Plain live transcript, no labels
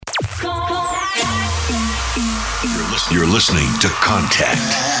You're listening to Contact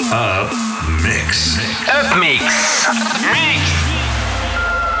Up Mix. Up Mix.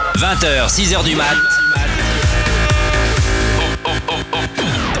 20h, 6h du mat.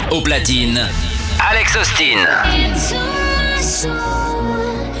 Au platine, Alex Austin. Into my soul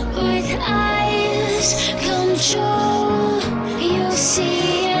with eyes control. You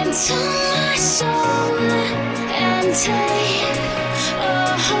see into my soul and take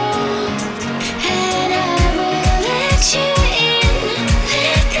a hold. And I will let you in.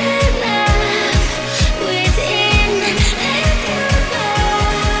 Let the love within. Let the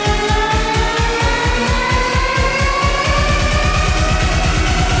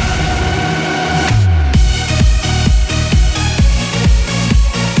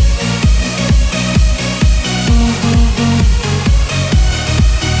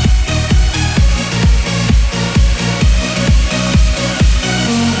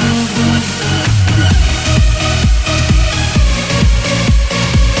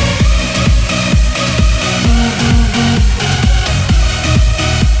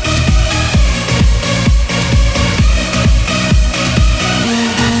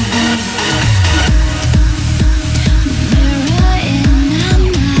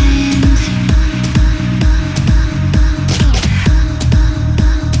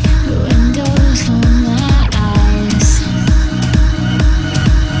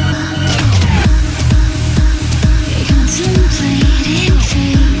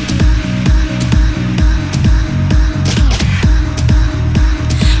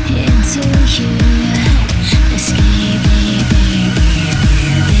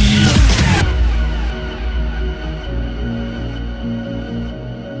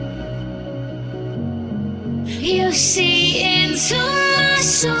You see into my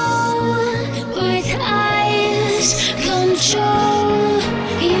soul with eyes control.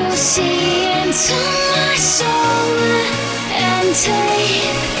 You see into my soul and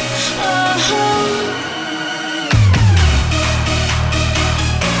take a hold.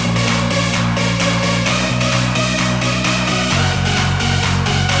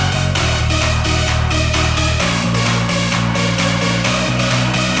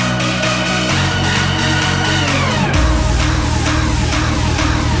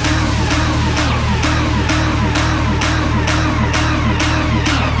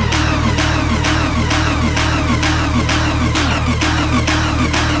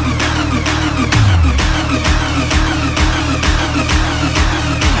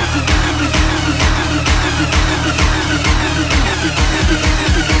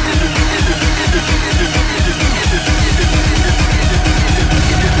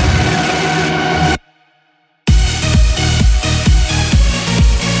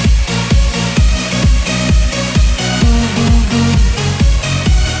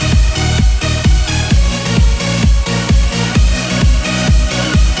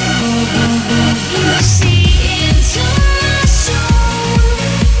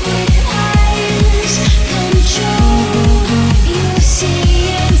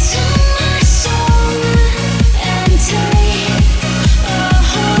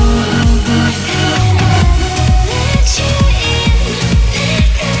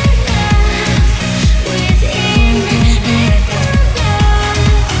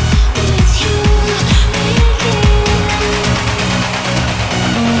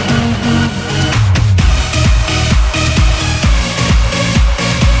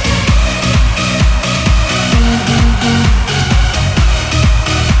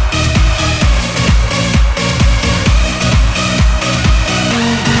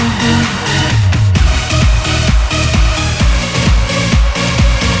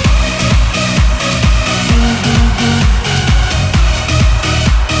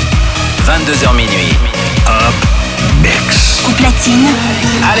 Minuit. Up Mix. Au platine,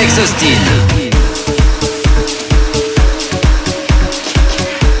 Alex Austin.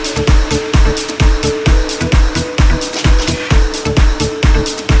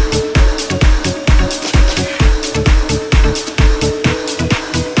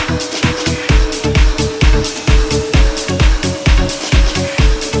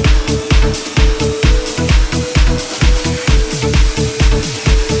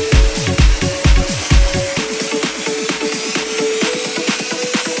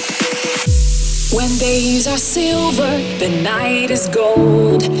 Days are silver, the night is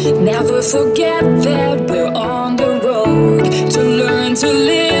gold. Never forget that we're on the road to learn to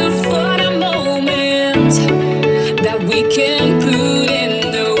live for the moment that we can put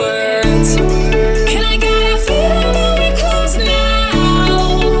in the words. And I got a feeling that we're close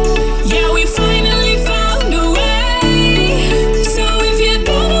now. Yeah, we finally found a way. So if you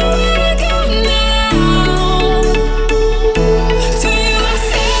don't know where to go now,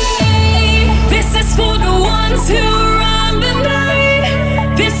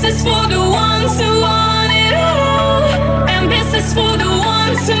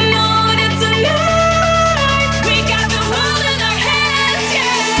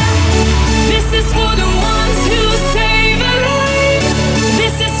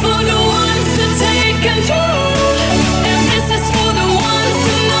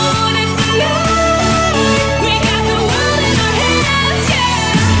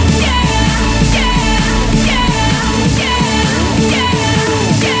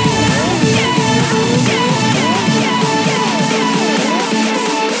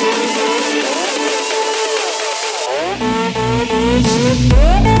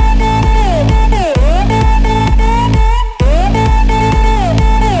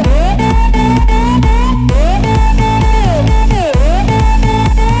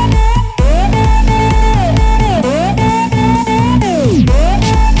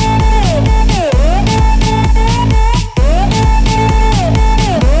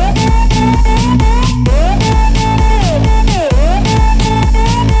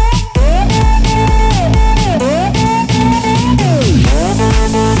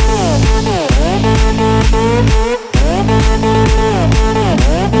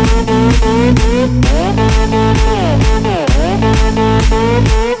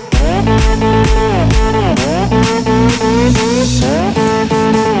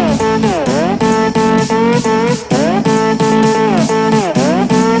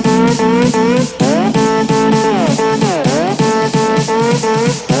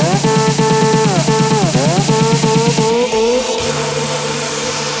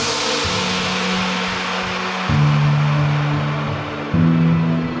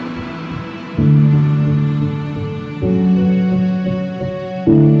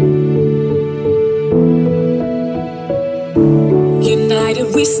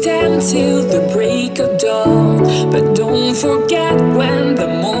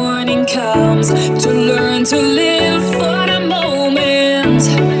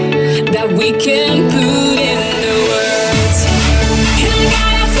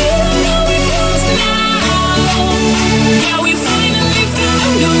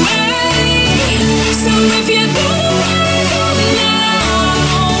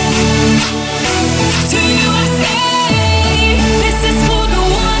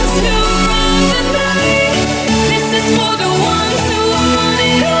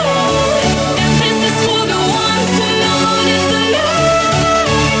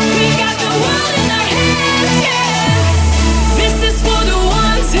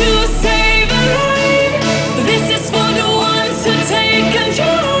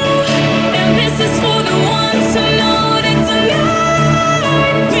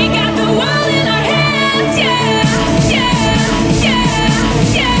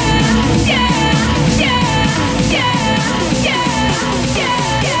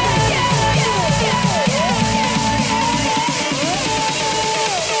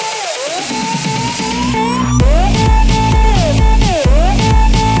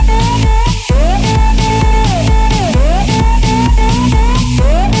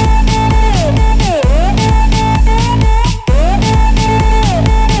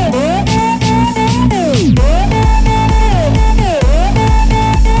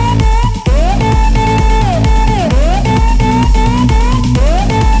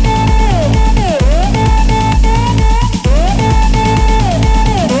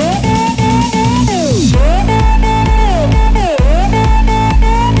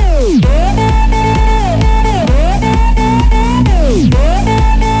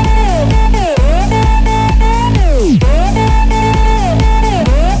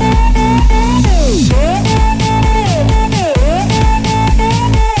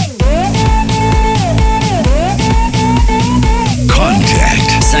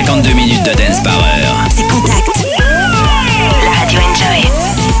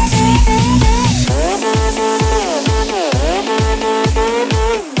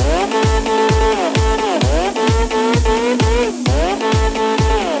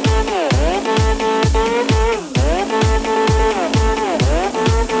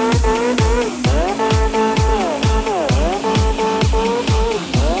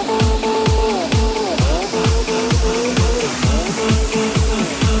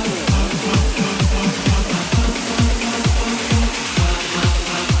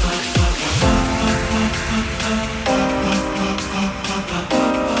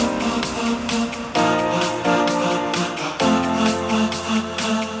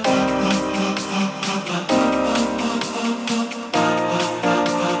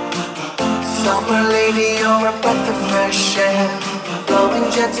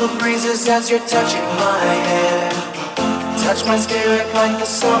 As you're touching my hair, touch my spirit like the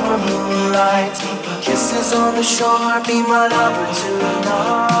summer moonlight. Kisses on the shore, be my lover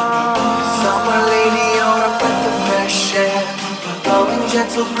tonight.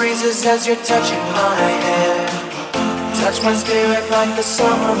 gentle breezes as you're touching my hair. Touch my spirit like the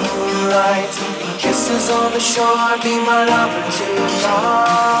summer moonlight. Kisses on the shore, be my lover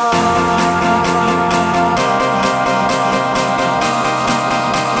tonight.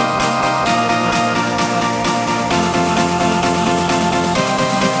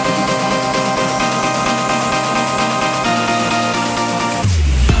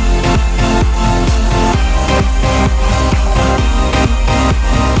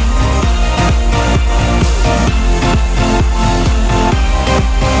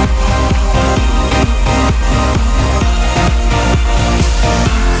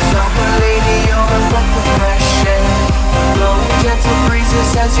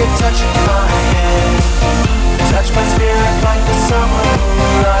 As you're touching my head, touch my spirit like the summer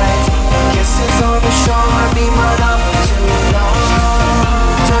moonlight. Kisses on the shore, be my lover tonight.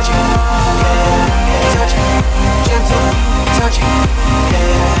 Touching, yeah, touching, gentle, touching,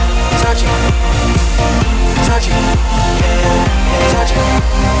 yeah, touching, touching, yeah, touching,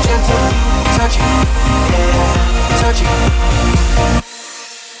 gentle, touching, yeah, touching.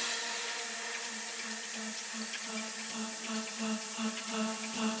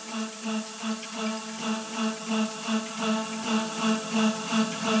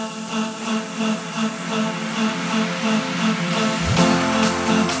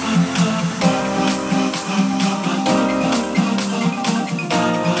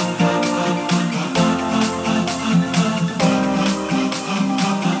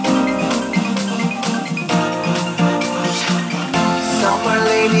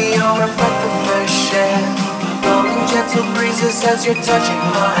 As you're touching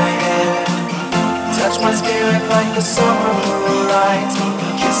my hair, touch my spirit like the summer moonlight.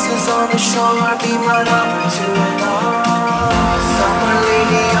 Kisses on the shore, be my lover tonight. Summer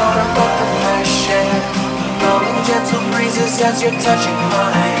lady on a breath of fresh air, blowing gentle breezes as you're touching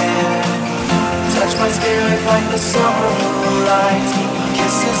my hair. Touch my spirit like the summer moonlight.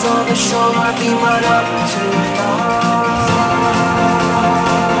 Kisses on the shore, be my lover tonight.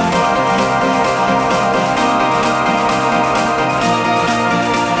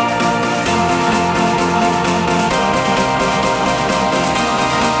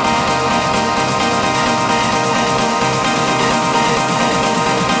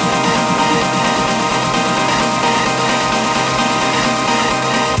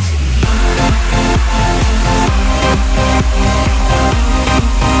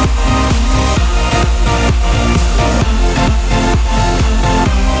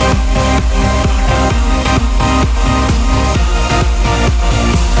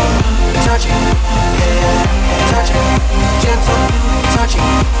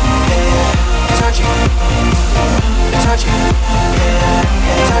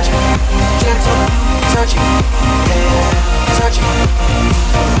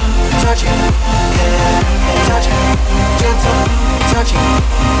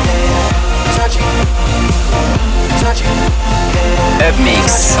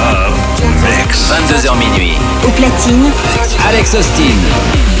 Mix. 22h minuit. Au platine, Alex Austin.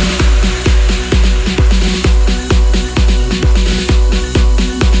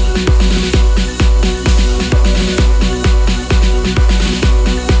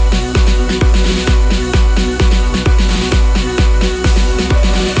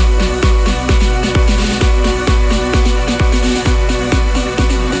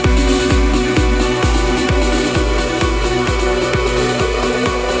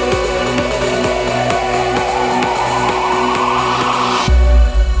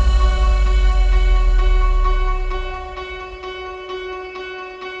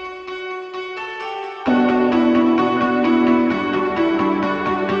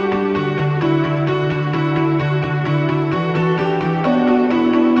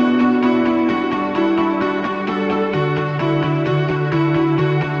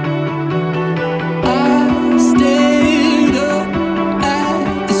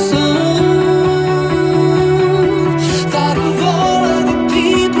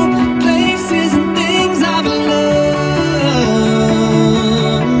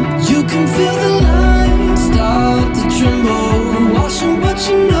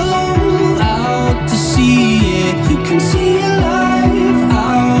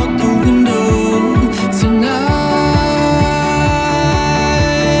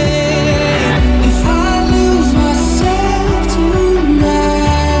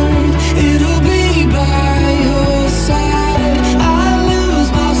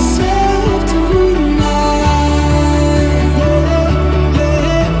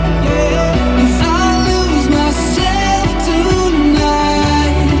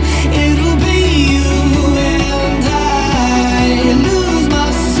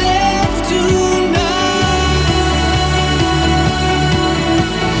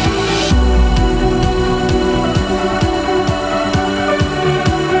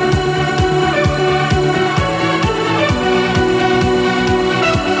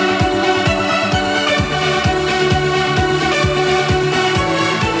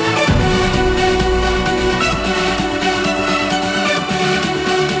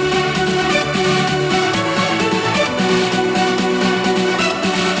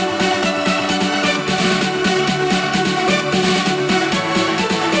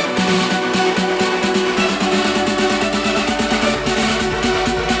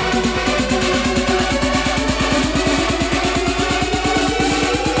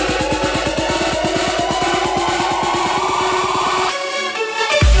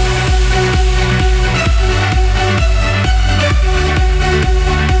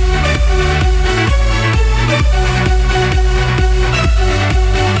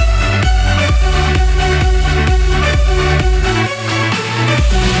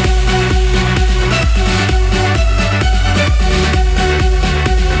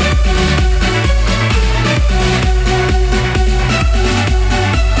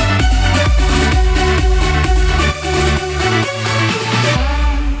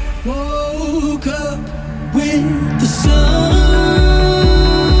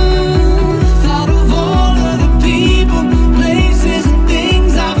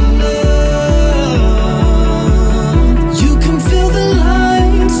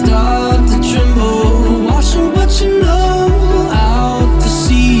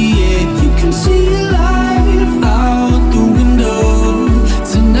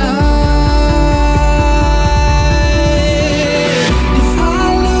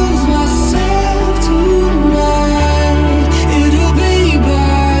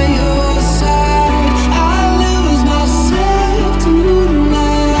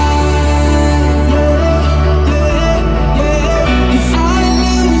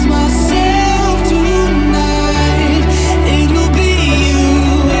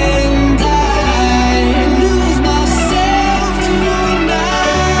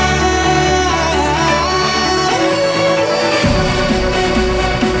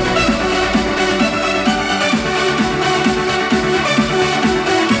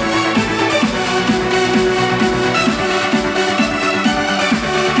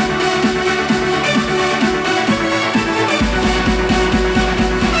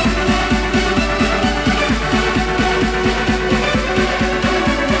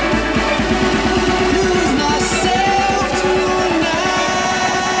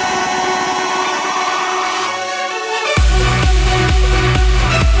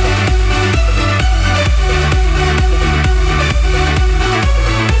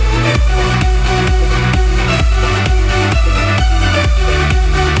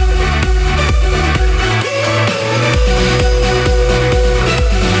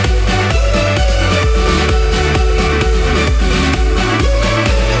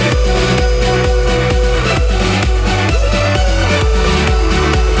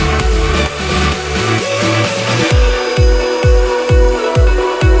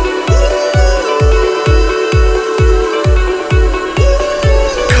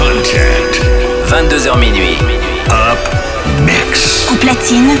 Contact. 22h minuit. Up Mix. Au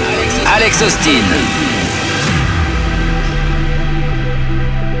platine, Alex Austin.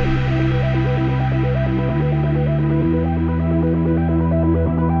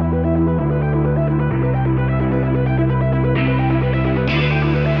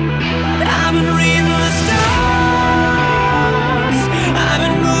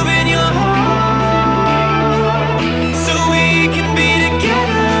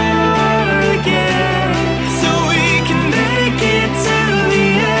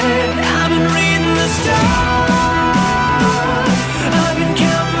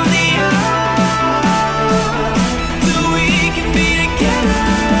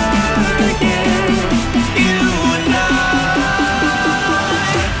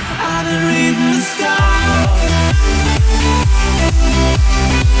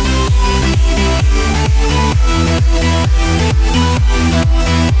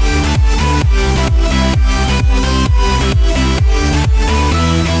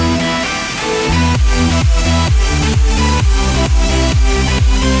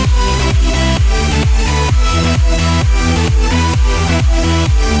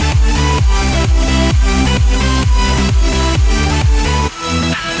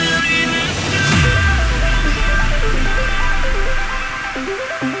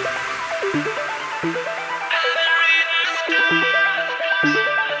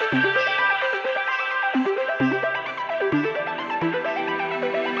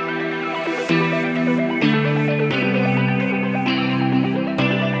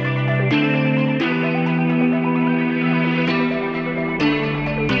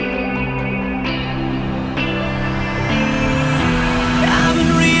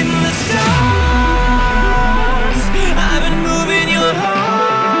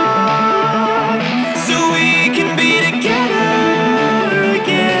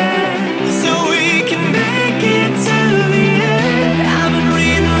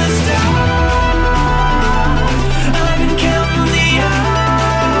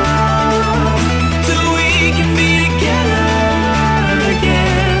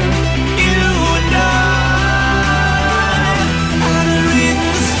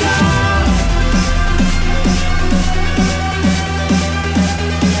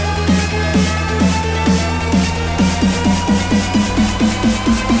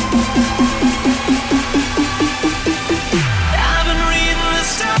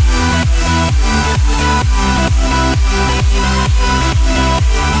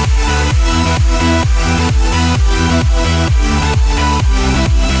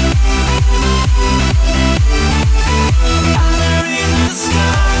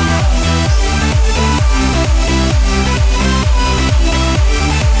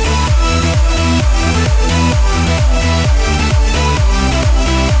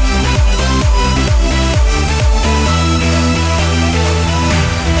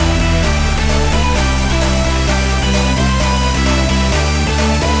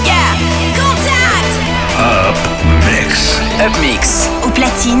 Up Mix. au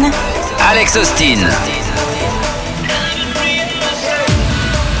platine, Alex Austin.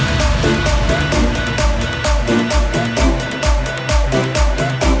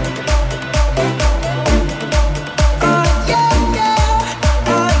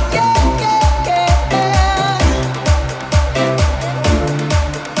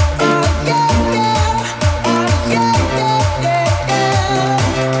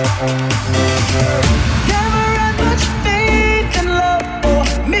 Never had much faith in love or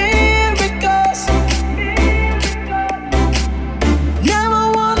miracles.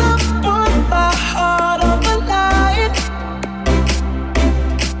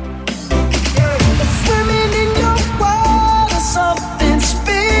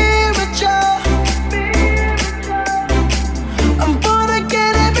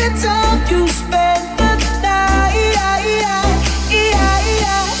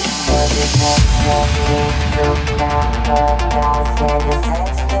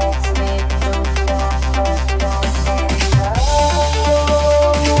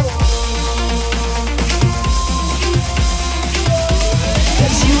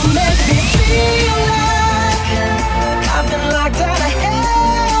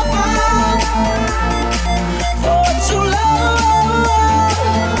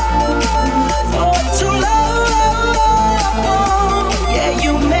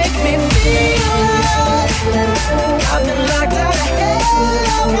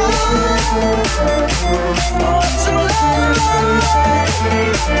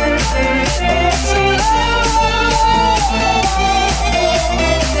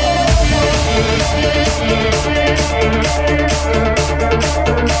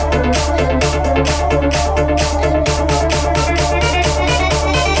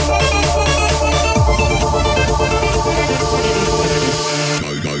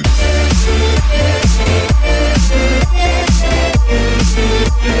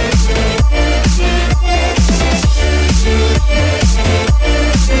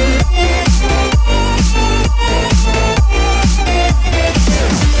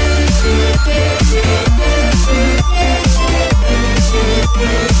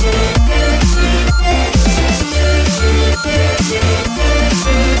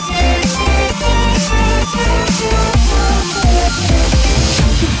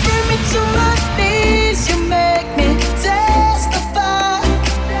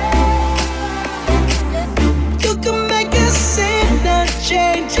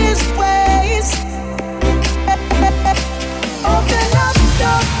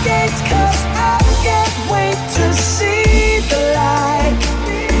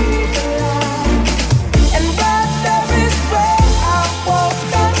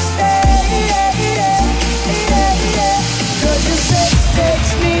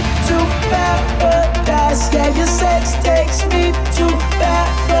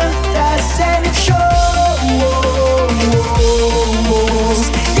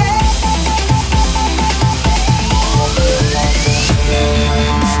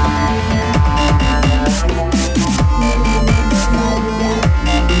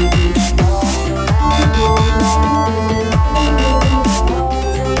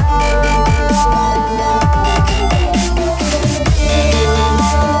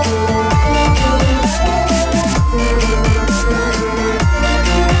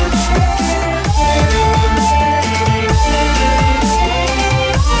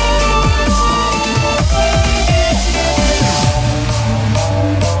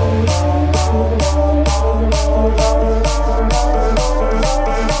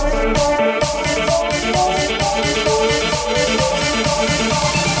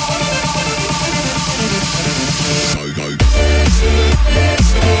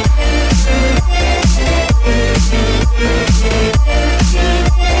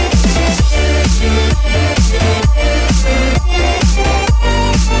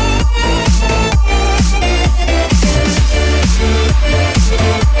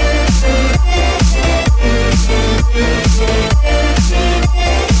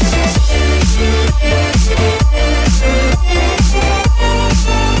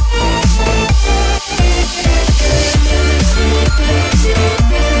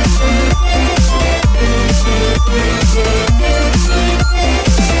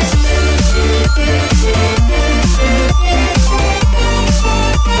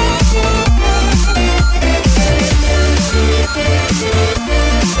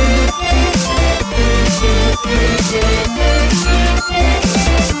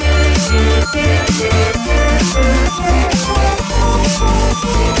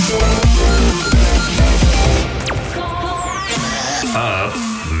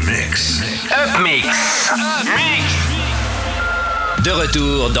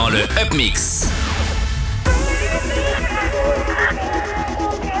 dans le Up Mix.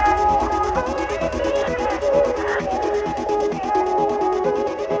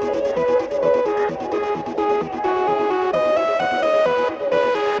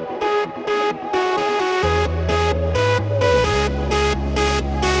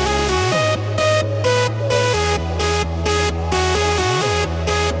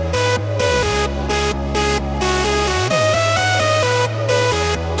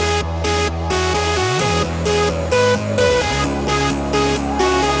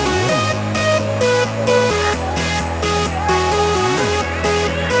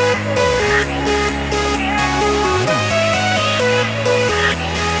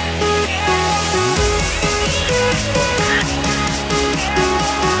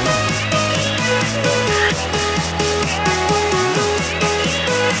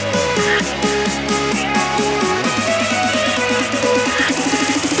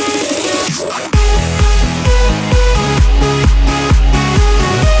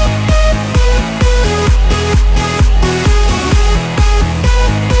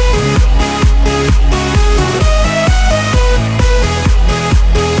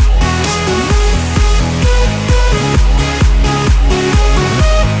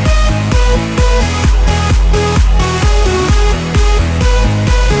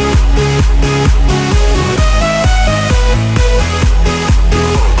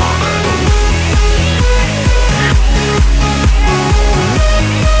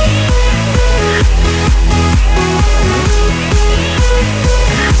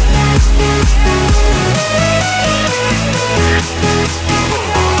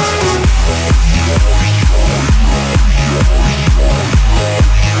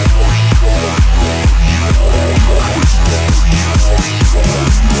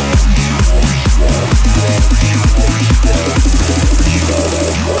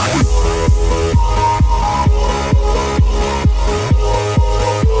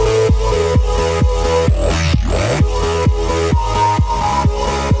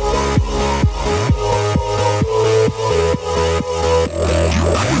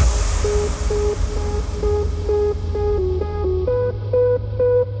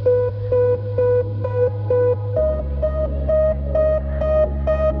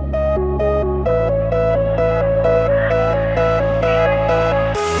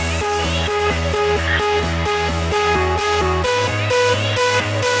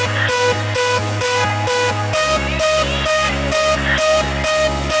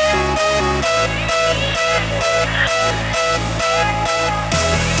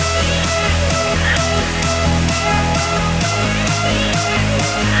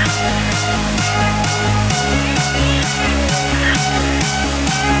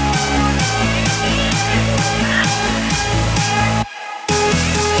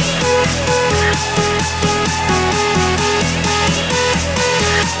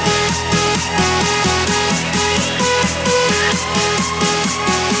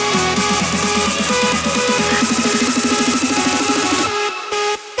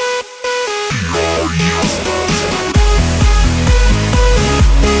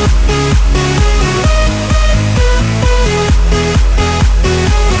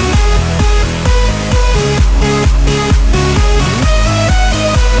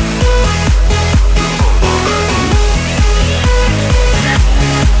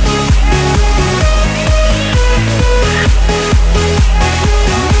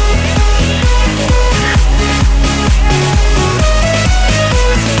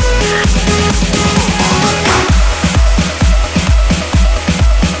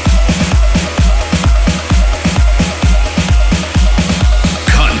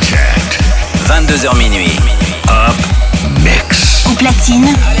 Minuit. Up Mix. Au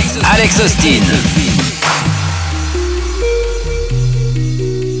platine, Alex Austin.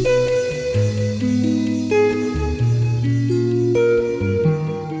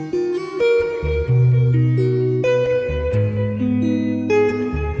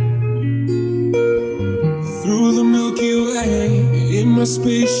 Through the Milky Way, in my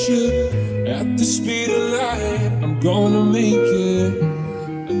spaceship, at the speed of light, I'm gonna make it.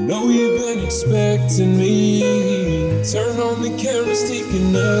 I know you've been expecting me. Turn on the cameras, take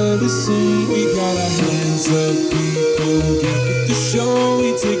another scene. We got our hands up, people. Get with the show,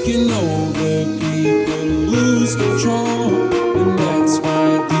 we taking over. People lose control, and that's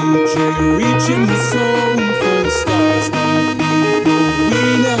why DJ reaching the soul for the stars. My people, we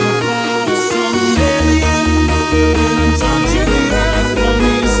never fall. Some alien, when I'm touching the earth, call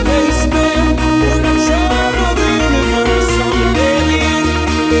me a spaceman. When I travel the universe, I'm an alien.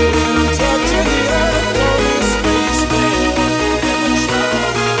 When I'm touching the earth, call me a spaceman. When I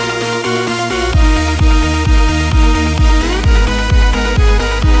travel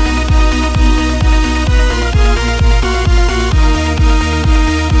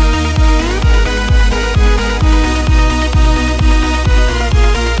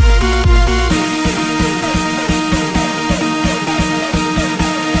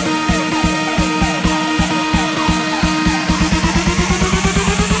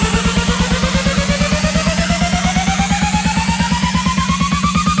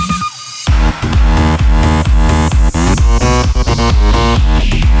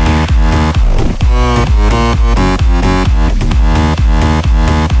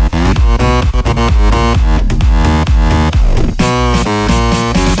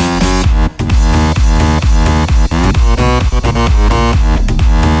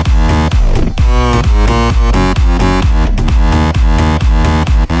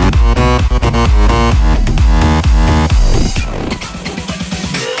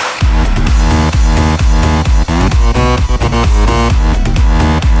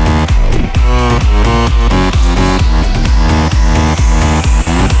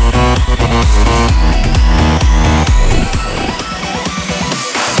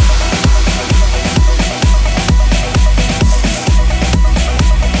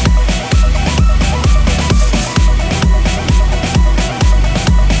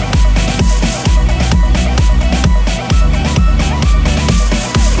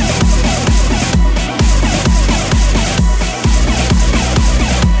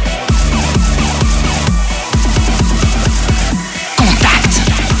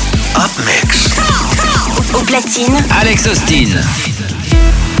platine, Alex Austin.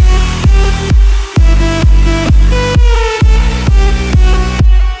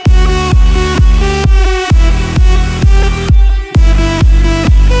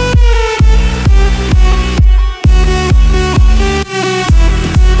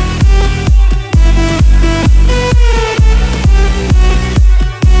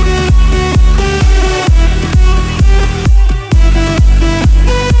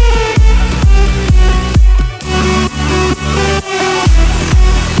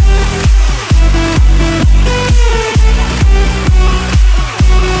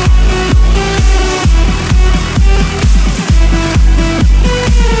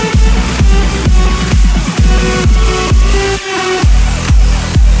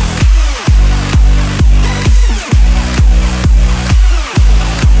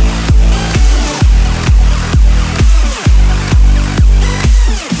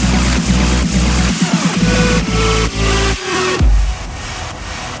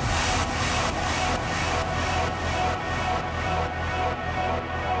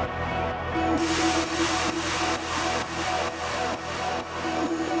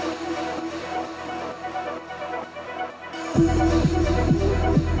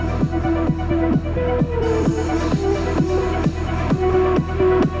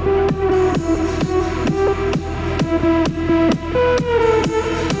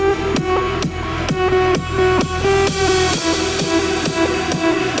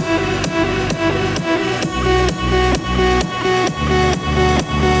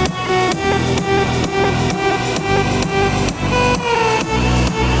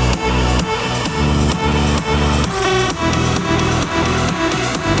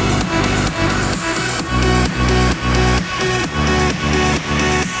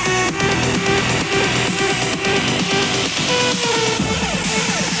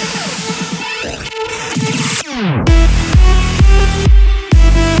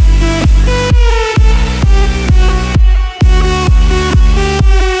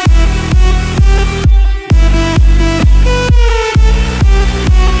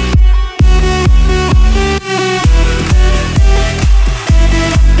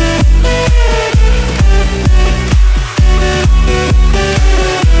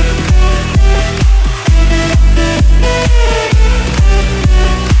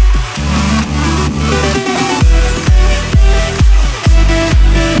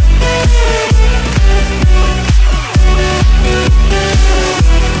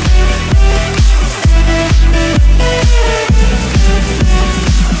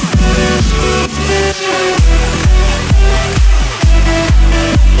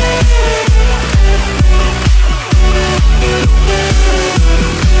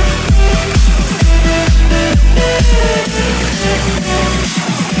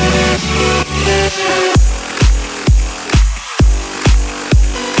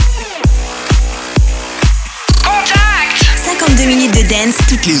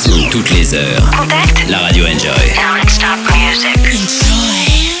 Toutes les heures. Contact. La radio Enjoy. Now let's stop music.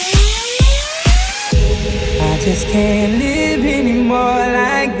 I just can't live anymore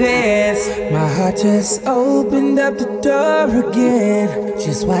like this. My heart just opened up the door again.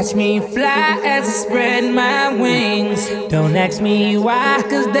 Just watch me fly as I spread my wings. Don't ask me why,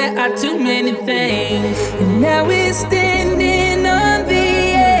 cause there are too many things. And now we're standing on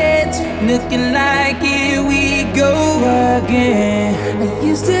the edge, looking like here we go again. I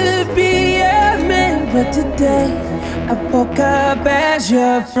used to be a man, but today I woke up as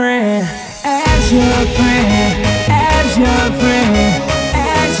your friend. As your friend, as your friend,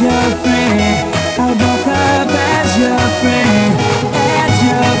 as your friend. I woke up as your friend, as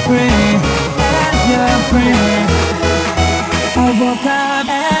your friend, as your friend. I woke up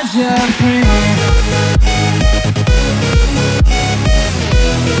as your friend.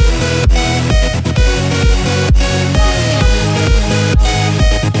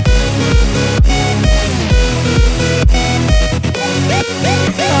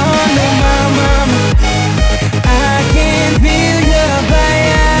 Oh no, mama, I can feel your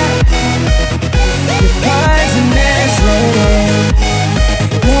fire. Your poisonous love.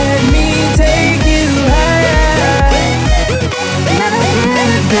 Let me take you higher.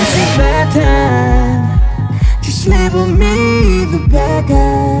 Now this is bad time. Just label me the bad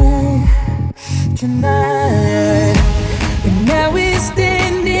guy tonight. And now we're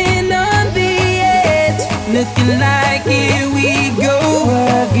standing on the edge, looking like here we go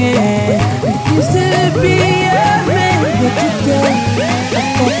again. I used to be a man, but today I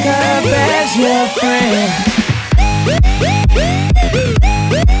woke up as your friend.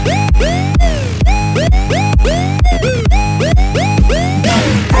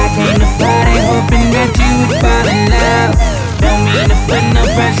 I came to party hoping that you fall in love. Don't mean to put no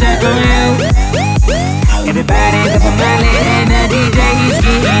pressure on you. Everybody's up on my lid and the DJ he's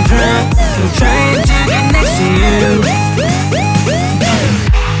getting drunk. I'm trying to get next to you.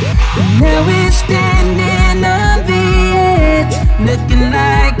 Now we're standing on the edge, looking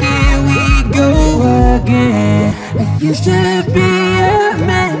like here we go again. I used to be a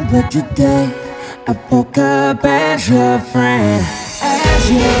man, but today I woke up as your friend. As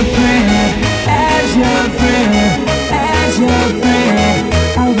your friend, as your friend, as your friend.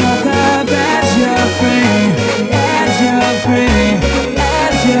 I woke up as your friend, as your friend,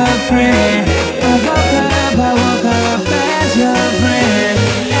 as your friend. I woke up as your friend,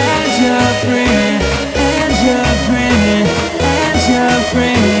 as your friend, as your friend, as your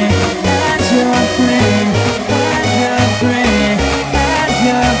friend, as your friend, as your friend, as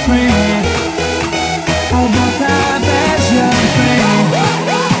your friend. I woke up as your friend.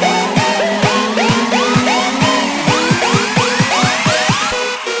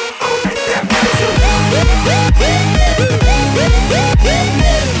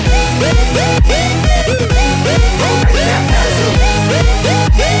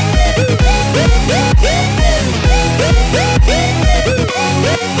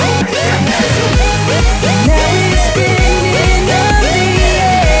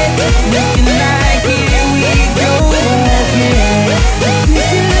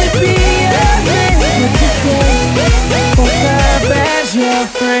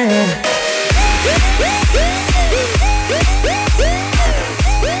 Friend.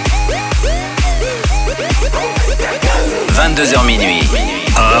 22h minuit.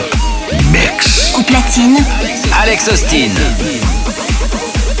 Up Mix. Au platine, Alex Austin.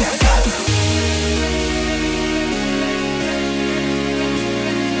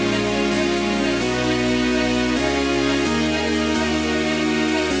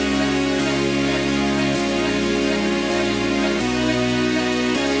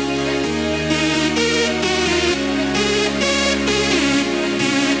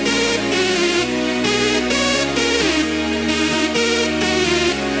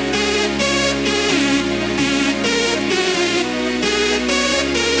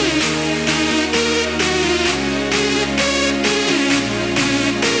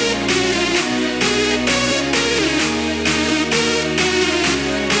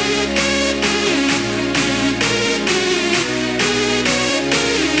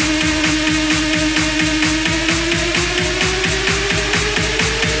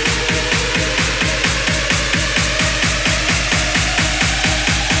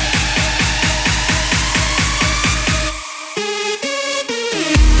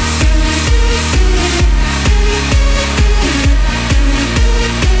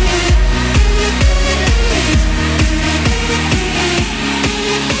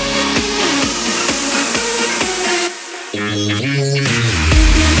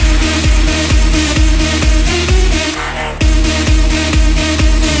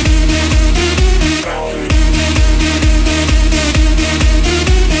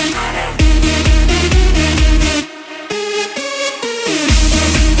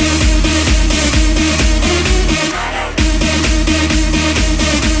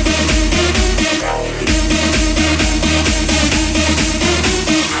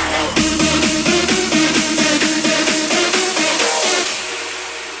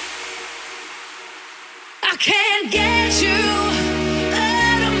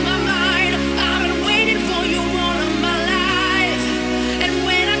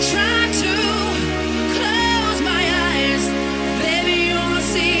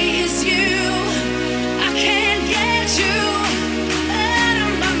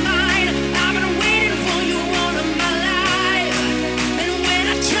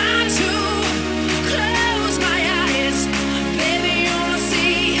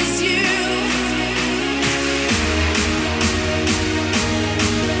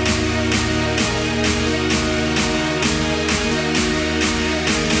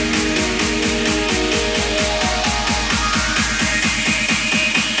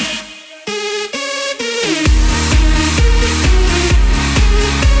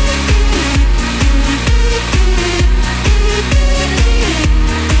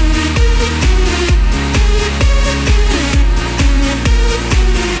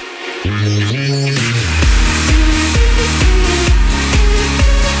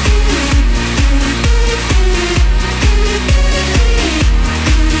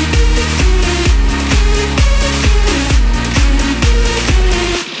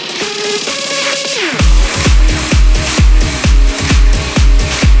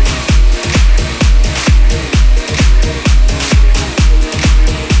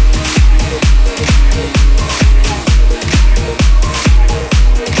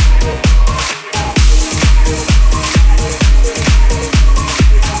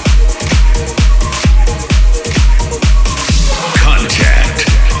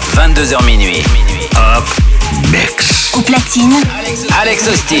 Austin. Alex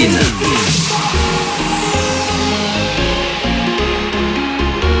Austin.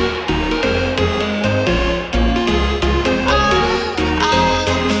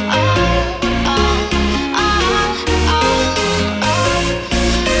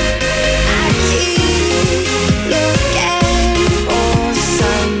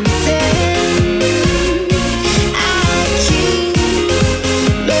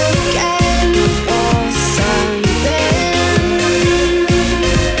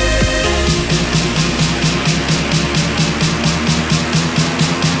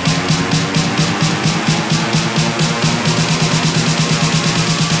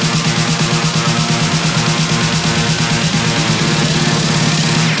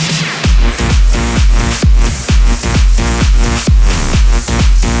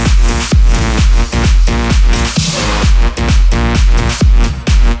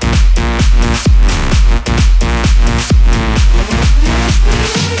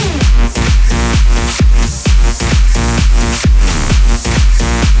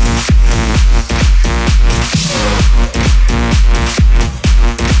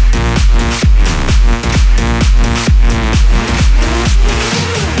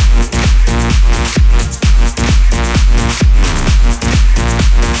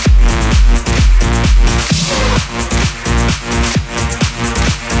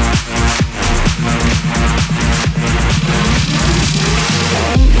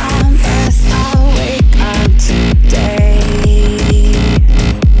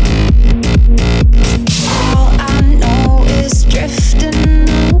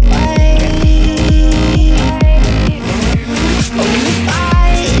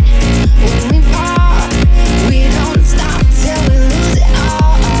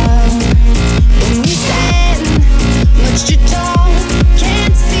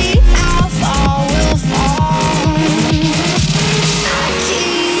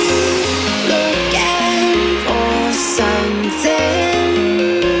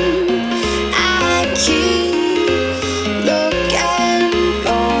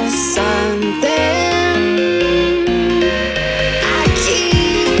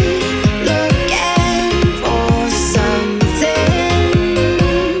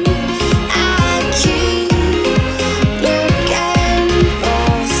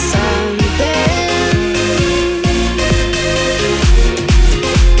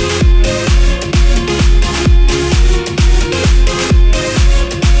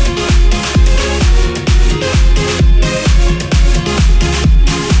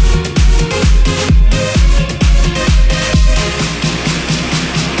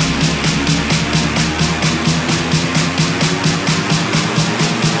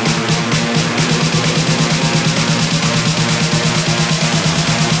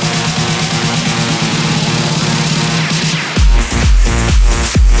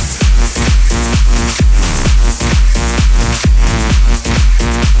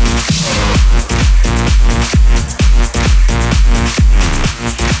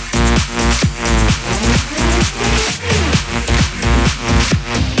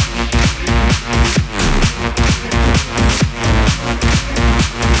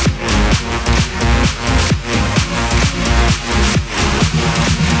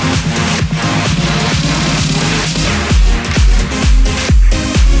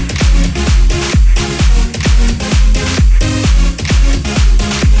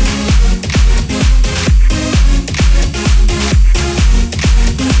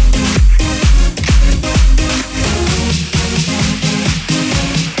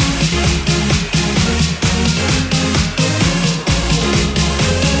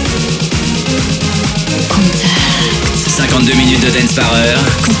 De dance par heure.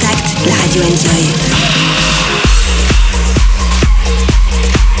 Contact, la radio Enjoy.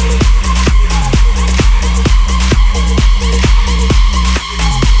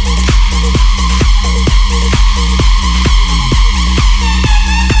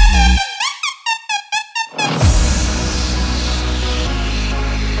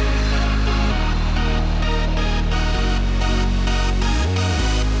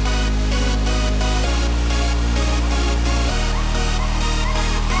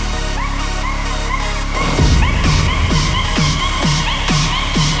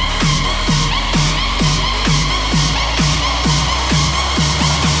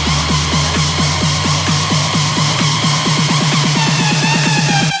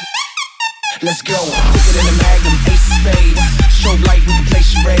 Let's go, bigger than a magnum, ace of spades. Strobe light, we can play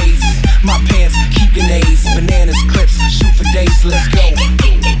charades. My pants, keep grenades. Bananas, clips, shoot for days. Let's go.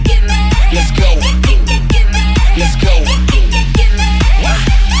 Let's go. Let's go.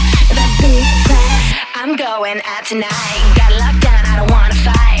 That big fat, I'm going out tonight. Got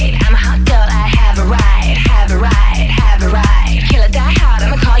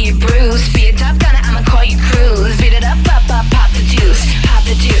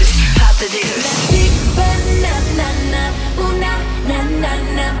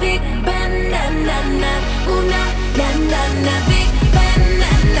big banana, ooh na na na na, big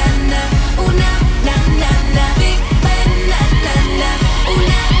banana, ooh na na na na, big banana, ooh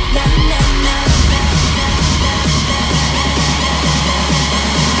na na na na.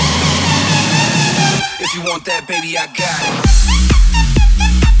 If you want that, baby, I got it.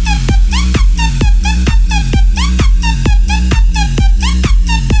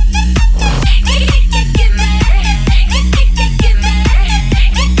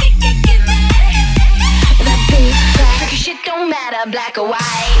 Black or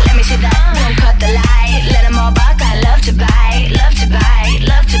white, let me see that, don't cut the light. Let them all buck, I love to bite, love to bite,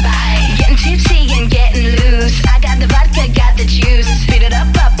 love to bite. Getting tipsy and getting loose. I got the vodka, got the juice. Speed it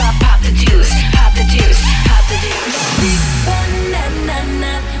up, up, up, pop the juice. Pop the juice, pop the juice. Big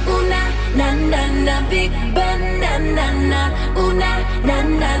banana, ooh na, na, na, na. Big banana, ooh na, na,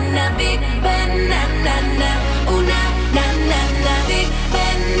 na, na. Big banana, ooh na, na, na, na. Big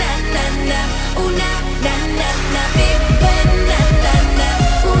banana, ooh na, na, na, na. Big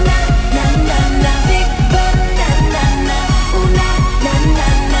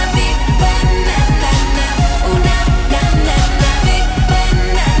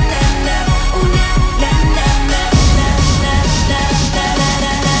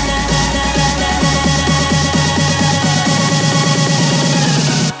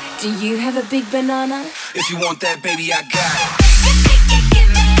a big banana? If you want that, baby, I got it.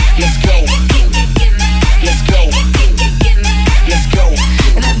 Let's go. Let's go. Let's go.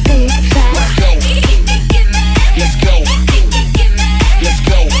 The big fat. Let's go. Let's go. Let's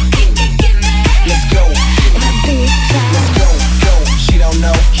go. Let's go. The big fat. Let's go. Go. She don't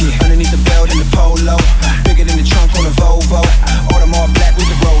know. Underneath the belt in the polo. Bigger than the trunk on a Volvo. All them all black with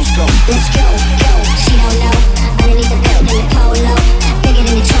the rose gold. Let's go. Go. She don't know. Underneath the belt in the polo. Bigger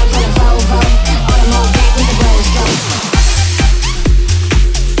than the trunk on a Volvo. All them all black with the rose gold.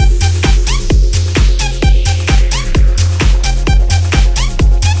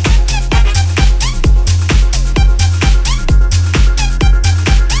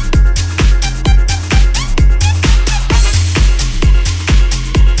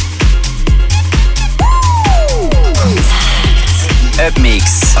 Up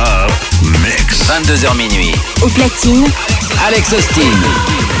Mix. Up Mix. 22h minuit. Au platine, Alex Austin.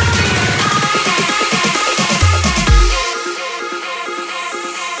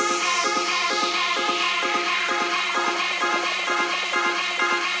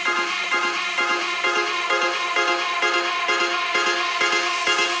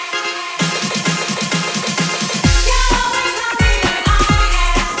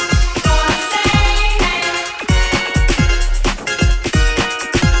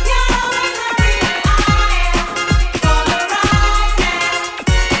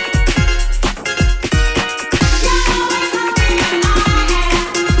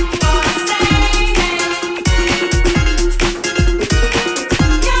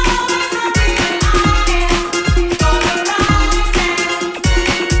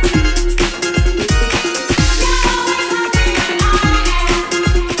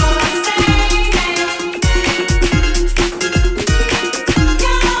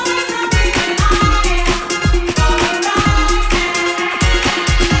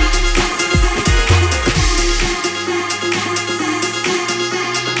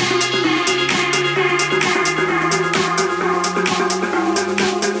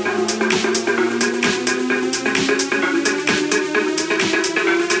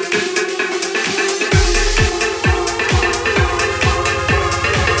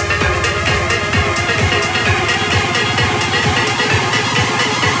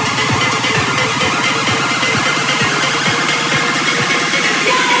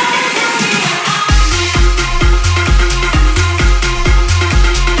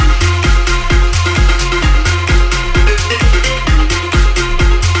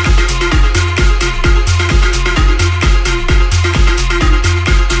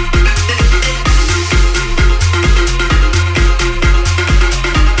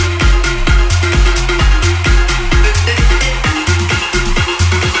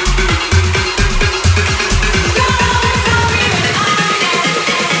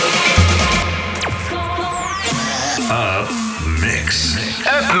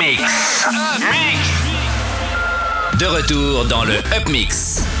 De retour dans le Up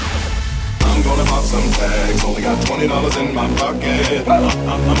Mix. I'm gonna pop some tags, only got $20 in my pocket. I'm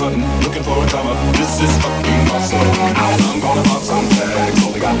hunting, looking for a cover. This is fucking awesome. I'm gonna pop some tags,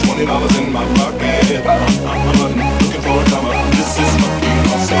 only got $20 in my pocket. I'm hunting, looking for a cover. This is fucking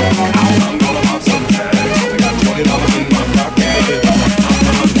awesome. I'm gonna pop some tags, only got $20 in my pocket. I'm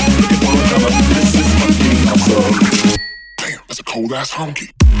hunting, looking for a cover. This is fucking awesome. Damn, that's a cold ass honky.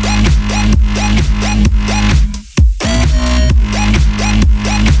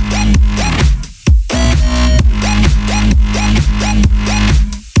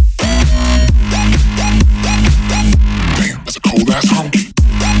 Damn, that's a cold ass honky.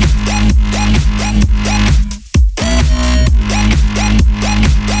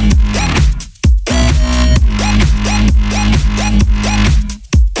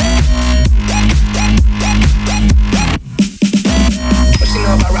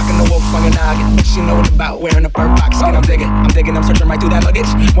 She know about wearing a fur box skin. I'm digging, I'm searching right through that luggage.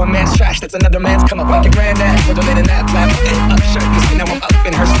 One man's trash, that's another man's come up like your granddad. Modulating that black up shirt, you see now I'm up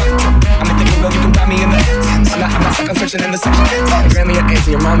in her skirt. I'm thinking, well, you can find me in the I'm not stuck, I'm searching in the section. Grammy, your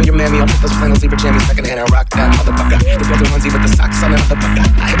auntie, your mama, your mammy. I'll put those flannels, leave her jammies secondhand and rock that motherfucker. The builder onesie with the socks on that motherfucker.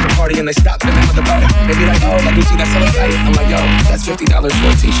 I hit the party and they stop in that motherfucker. They be like, oh, like Gucci, that's hella tight. I'm like, yo, that's $50 for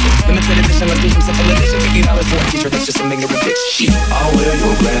a t-shirt. Limited edition, let's do some simple edition. $50 for a t-shirt, that's just some ignorant bitch shit. I'll wear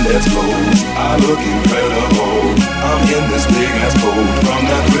your granddad's clothes. I look incredible. I'm in this big ass coat from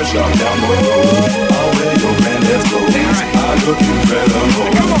that thrift shop down the road. I'll wear your granddad's clothes. I look incredible.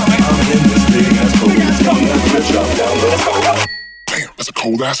 I'm in this big ass coat from that thrift shop down the road. Damn, that's a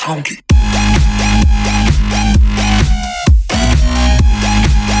cold ass honky.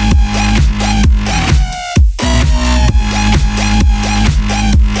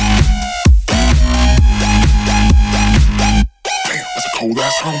 Damn, that's a cold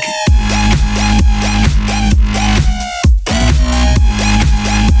ass honky.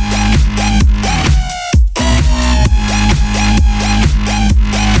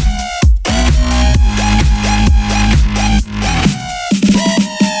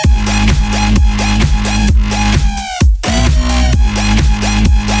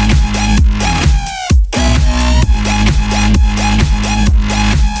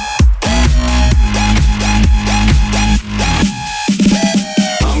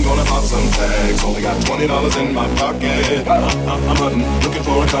 $20 in my pocket. I'm hunting, looking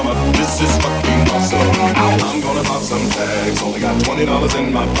for a come up. This is fucking awesome. I'm gonna pop some tags. Only got $20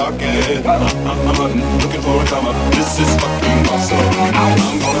 in my pocket. I'm hunting, looking for a come up. This is fucking awesome.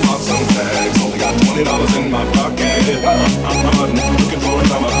 I'm gonna pop some tags. Only got $20 in my pocket. I'm hunting, looking for a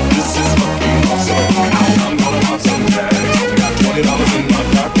come up. This is fucking awesome. I'm gonna pop some tags. Only got $20 in my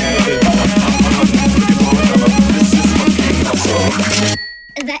pocket. I'm hunting, looking for a come up. This is fucking awesome.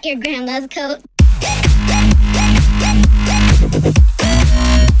 Is that your grandma's coat?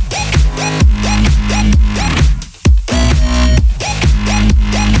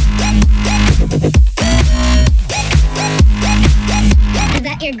 Is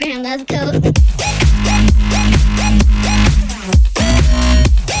that your grandma's coat?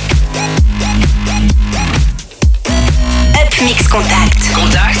 Upmix Contact.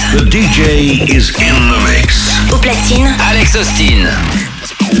 Contact. The DJ is in the mix. Au platine, Alex Austin.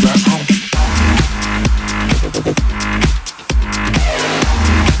 That's a cold ass honky.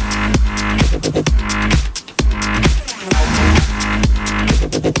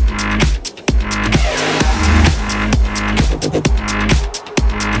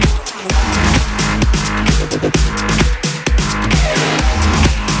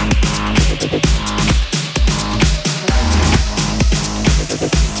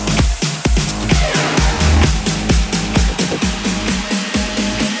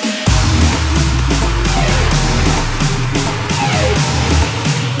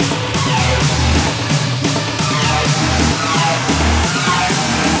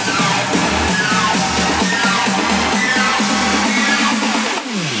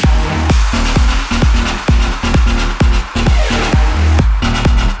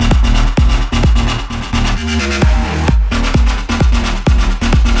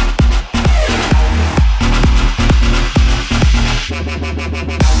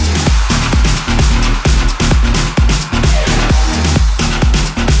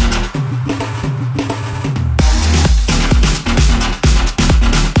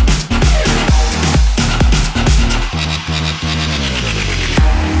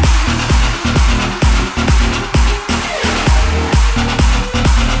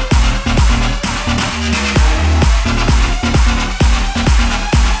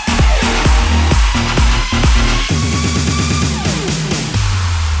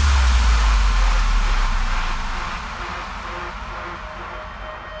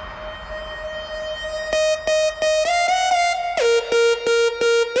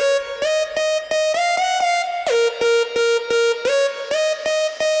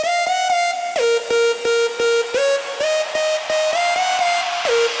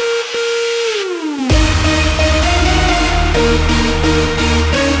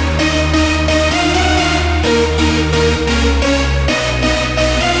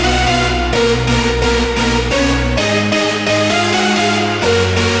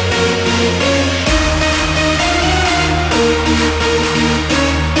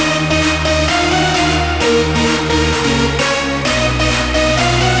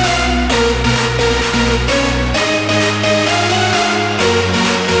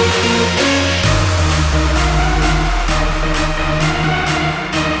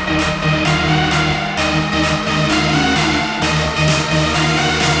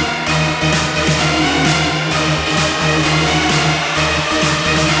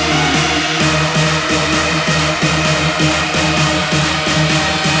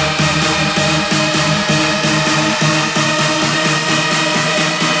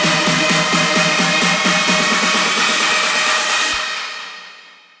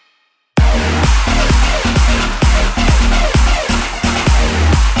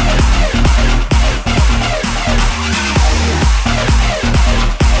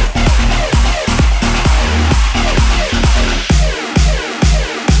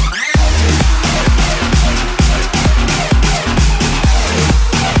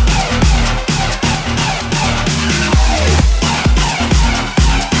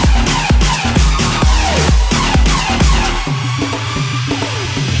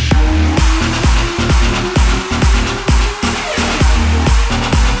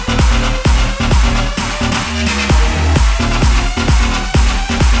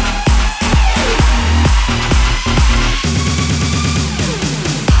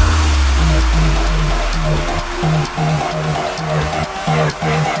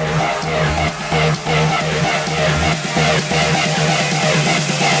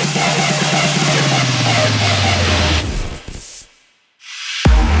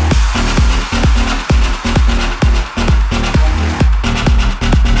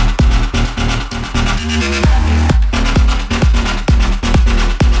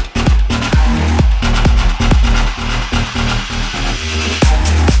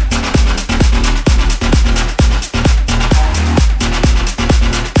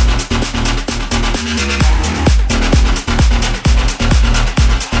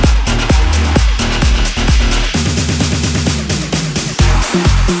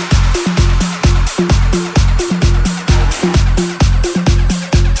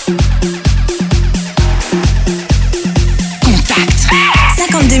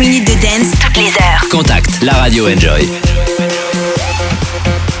 22 minutes de dance toutes les heures. Contact la radio Enjoy.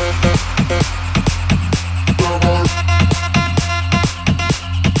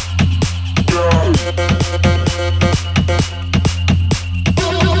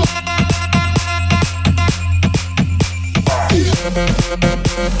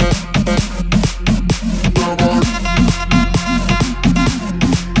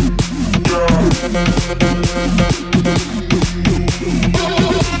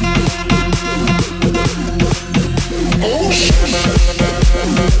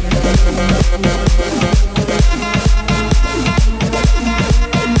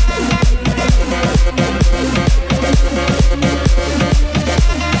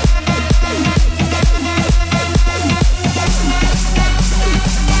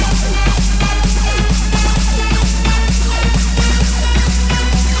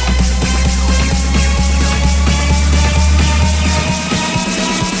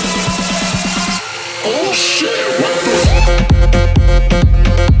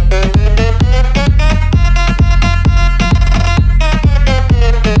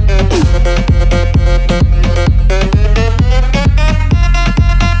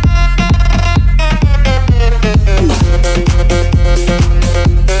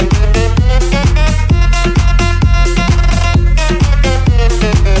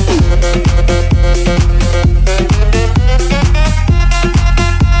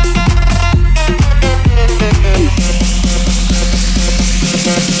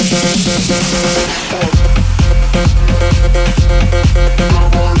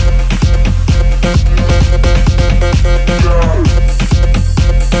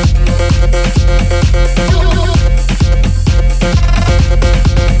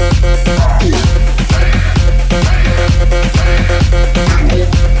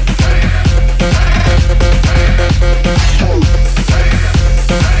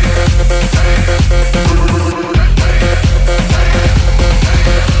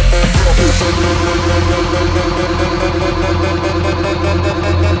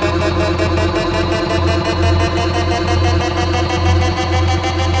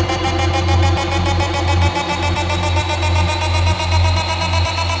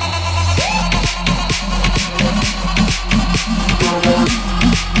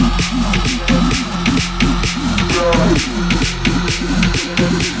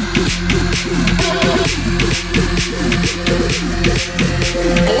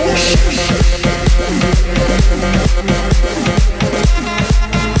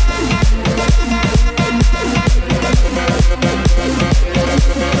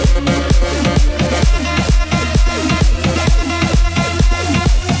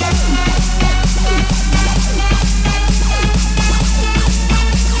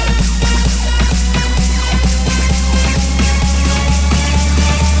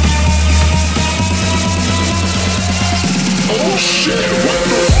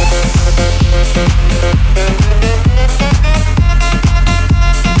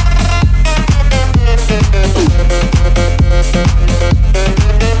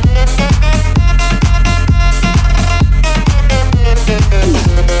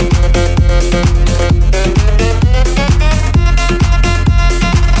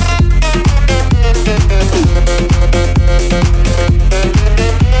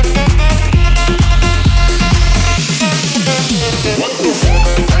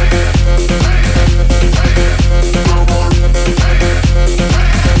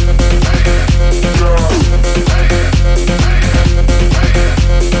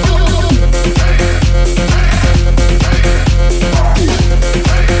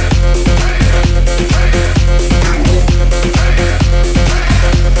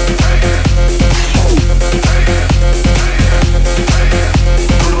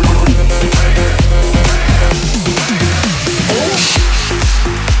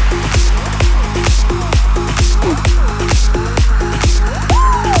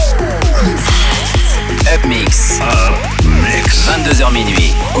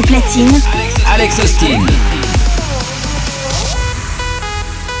 Au platine, Alex Austin.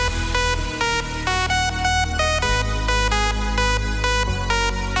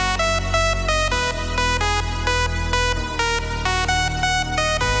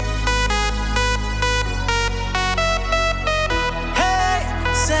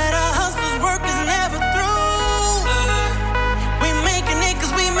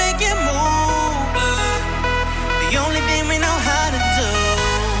 The only thing we know how to do.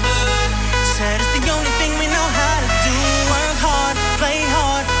 Said it's the only thing we know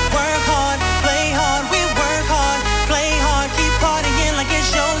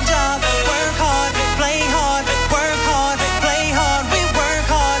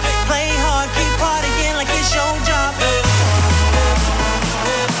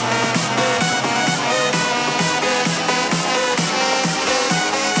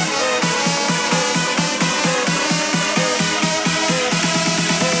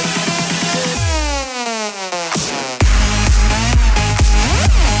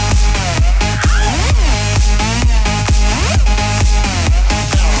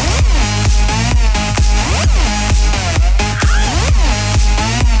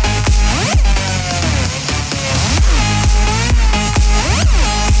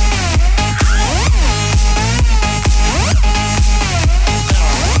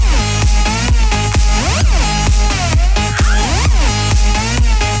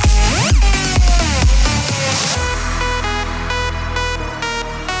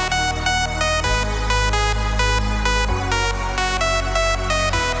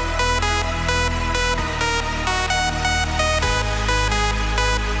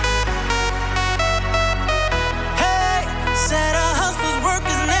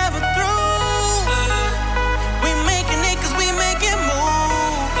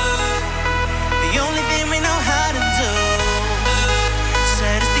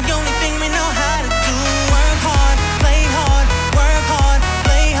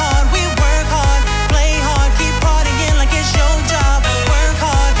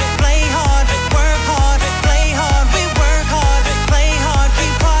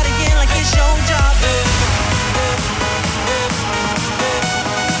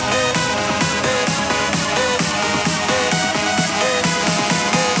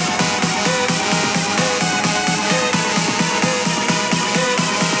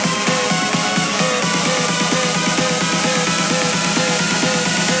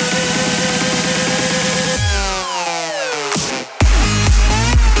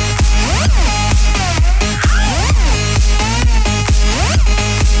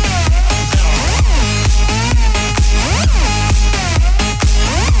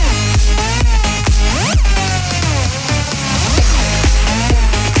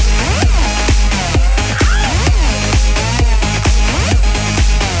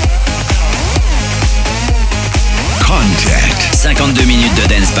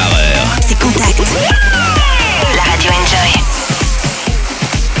c'est Contact. La radio Enjoy.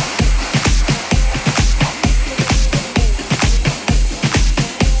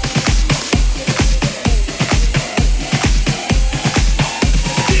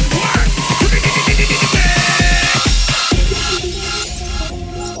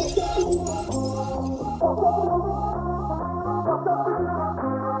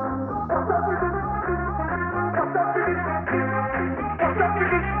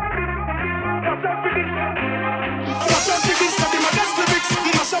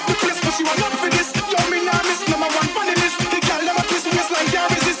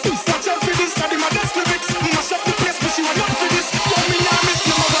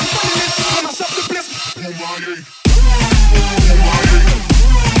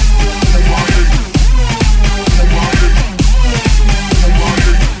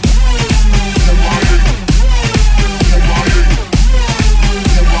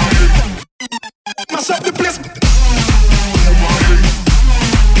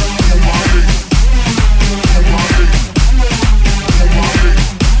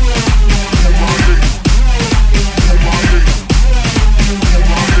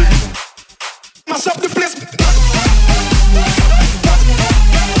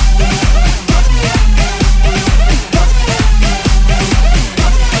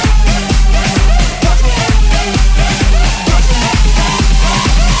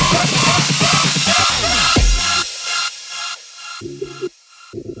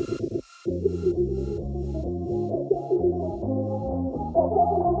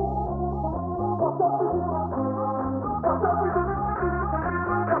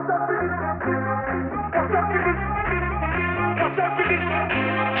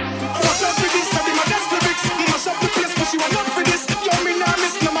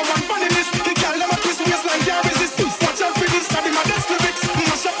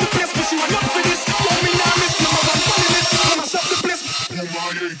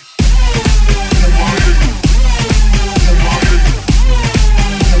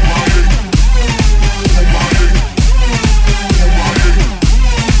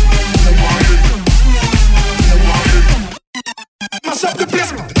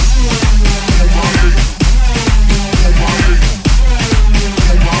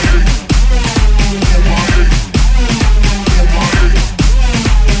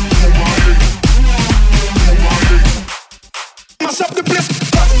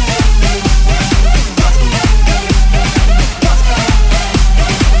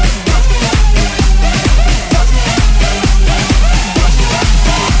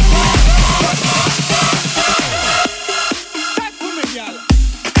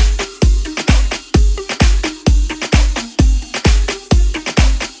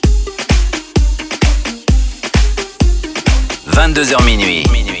 Minuit.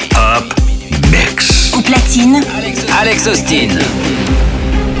 Up Mix. Au platine, Alex Austin.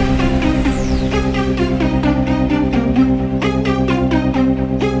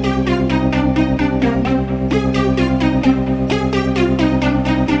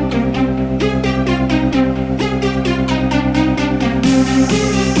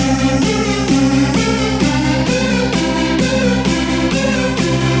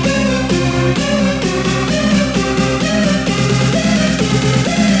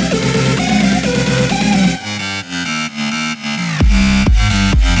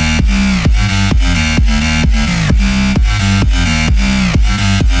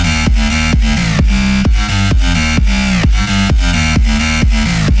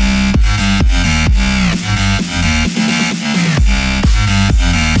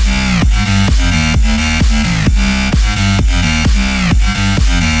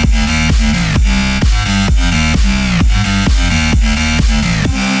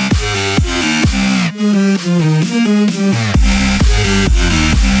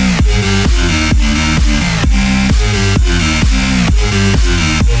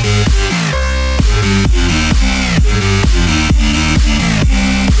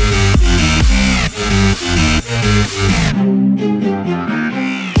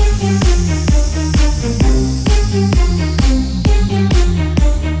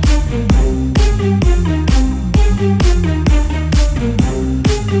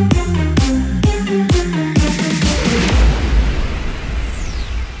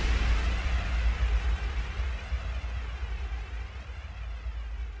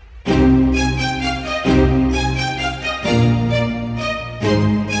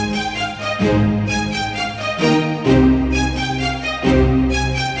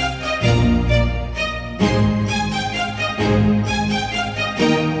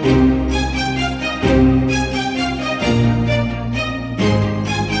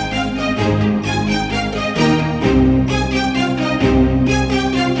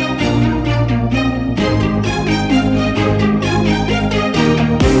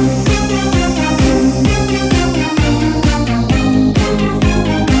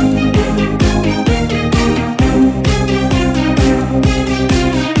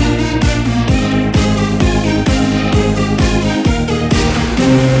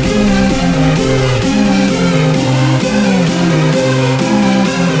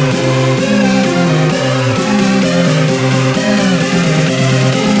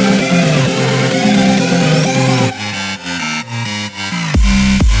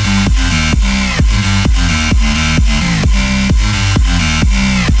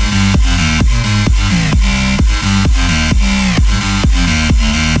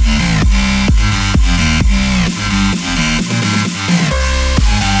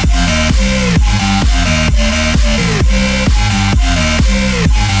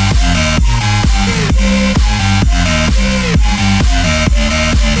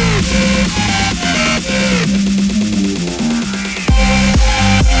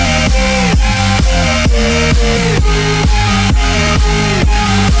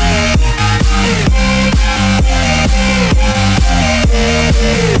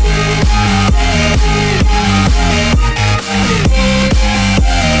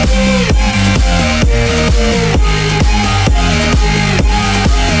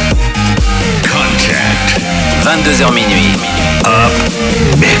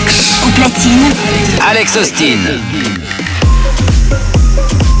 Austin. Alex Austin.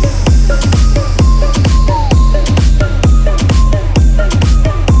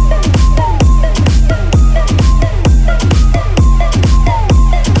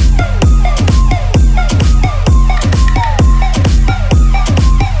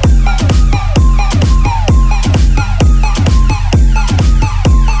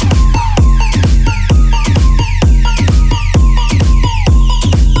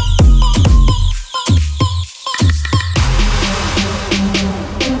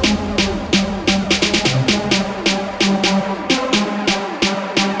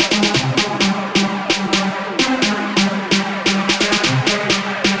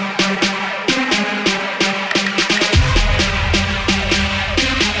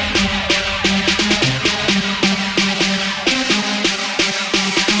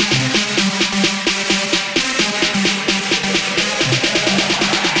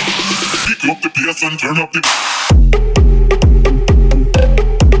 And turn up the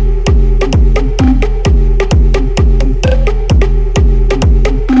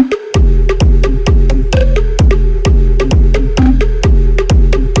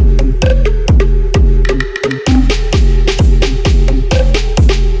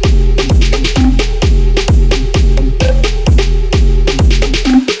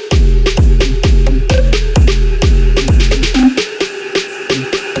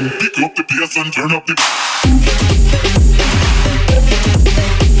and turn up the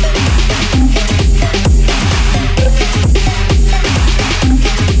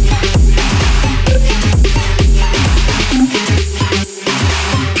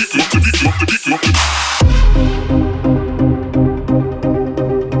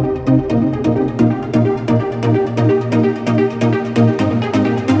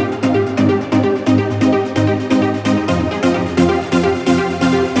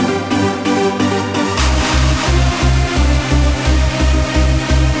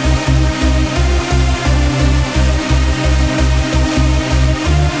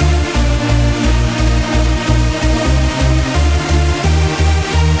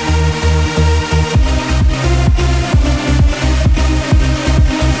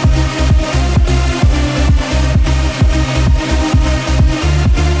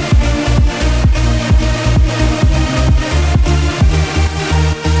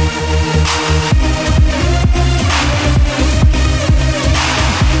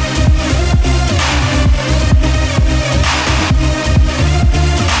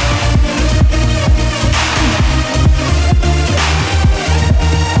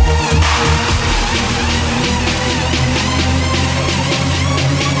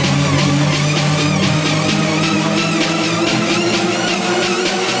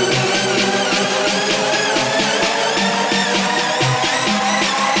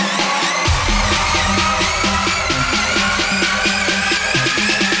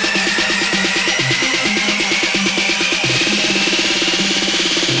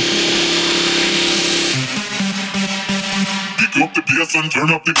and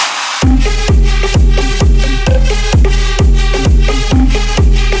turn up the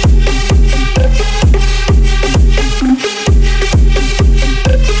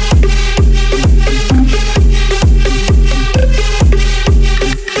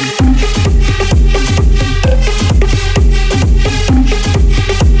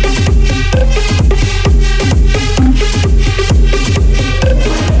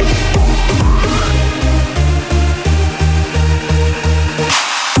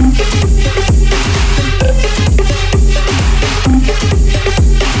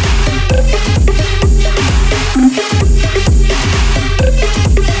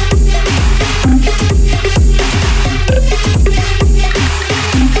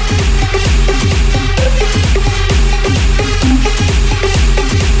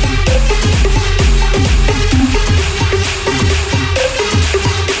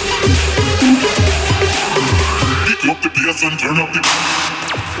and turn up the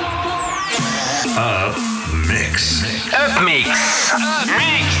Up Mix. Up Mix.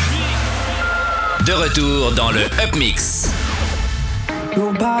 De retour dans le Up Mix.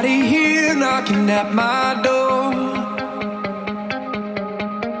 Nobody here knocking at my door.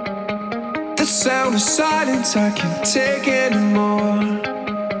 The sound of silence I can't take anymore.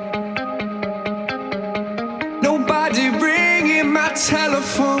 Nobody ringing my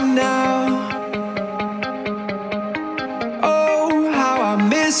telephone now.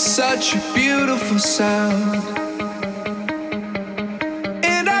 Such a beautiful sound.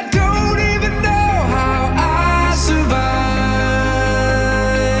 And I don't even know how I survive.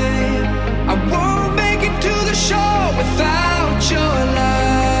 I won't make it to the shore without your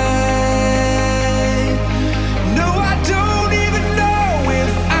light.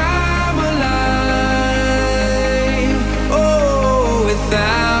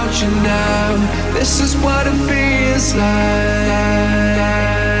 what it feels like.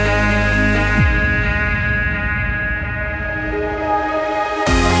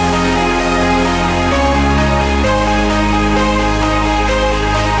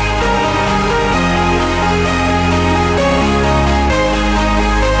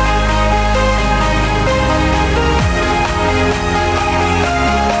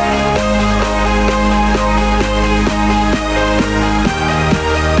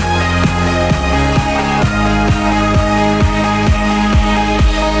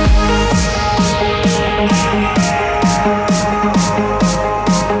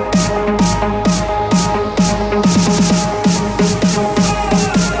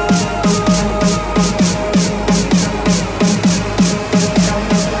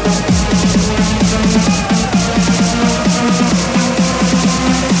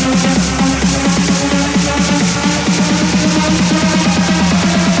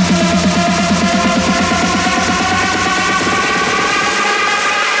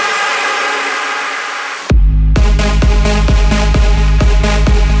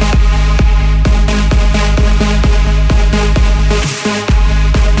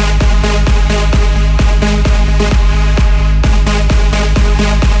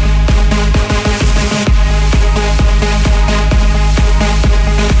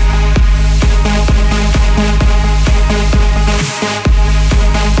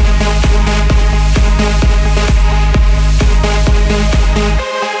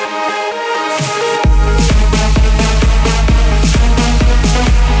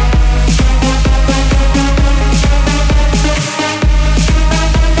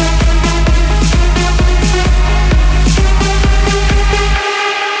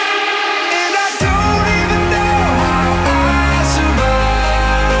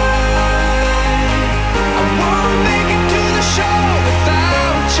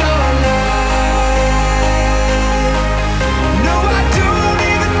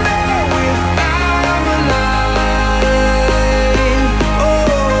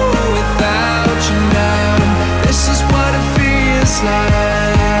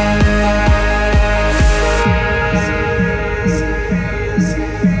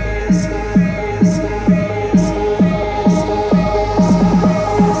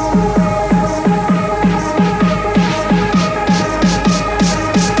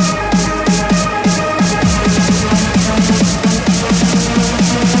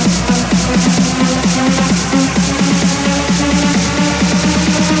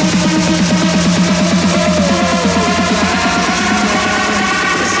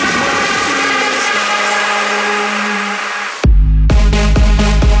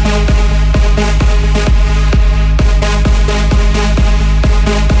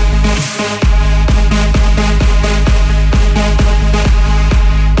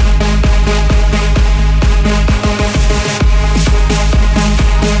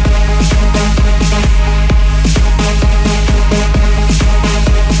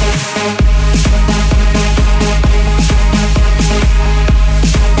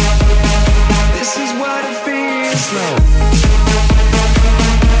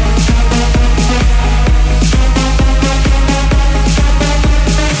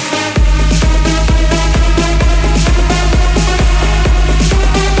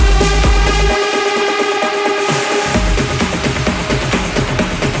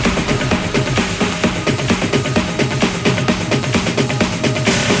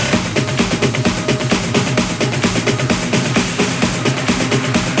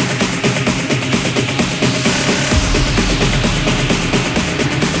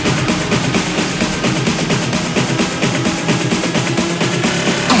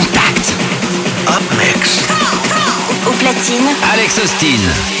 Alex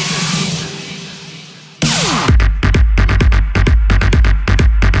Austin.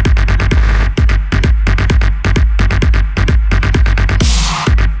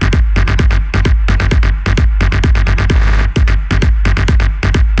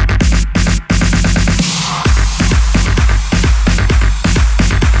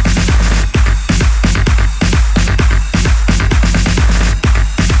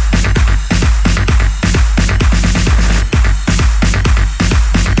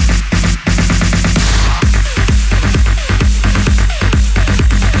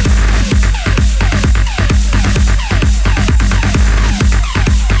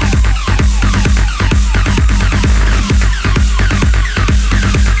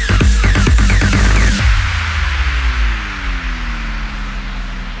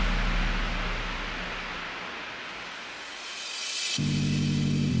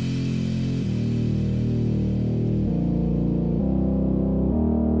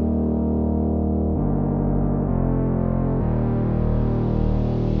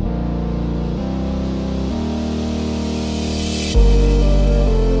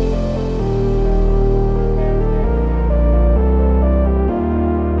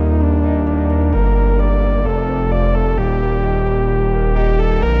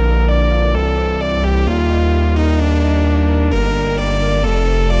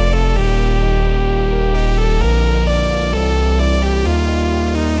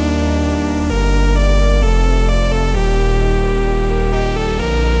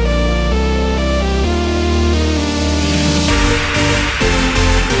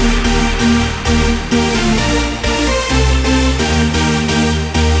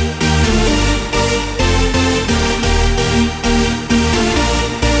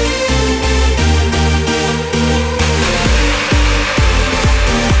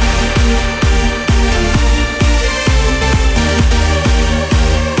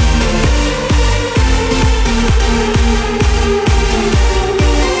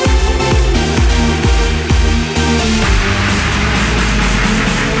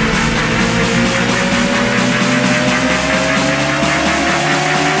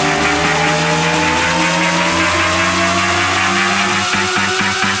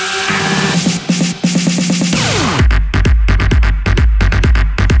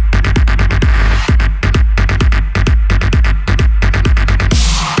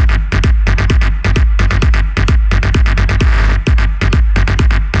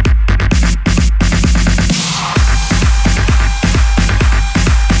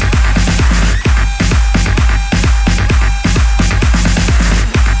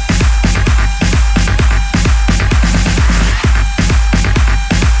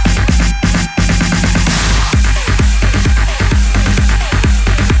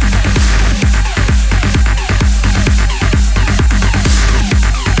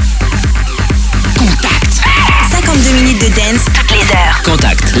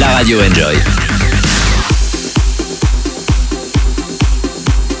 Radio Enjoy.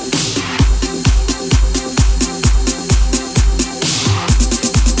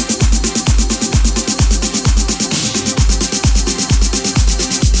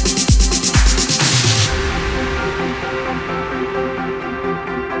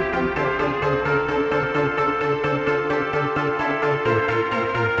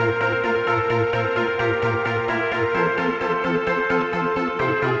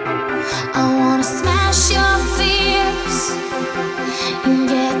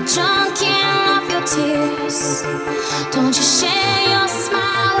 Don't you share your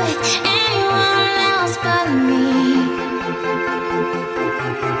smile with anyone else but me.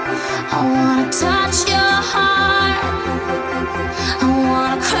 I wanna touch your heart, I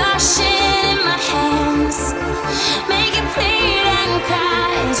wanna crush it in my hands, make it bleed and cry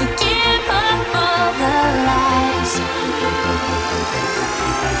as you give up all the lies.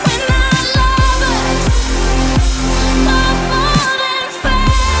 We're not lovers, but more than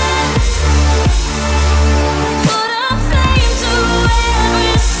friends. Put a flame to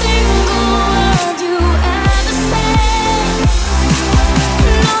every single word you ever said.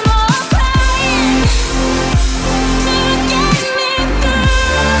 No more crying to get me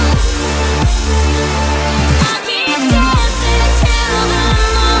through. I keep dancing till the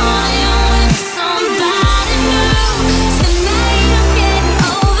morning with somebody new. Tonight I'm getting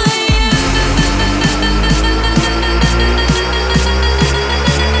over you.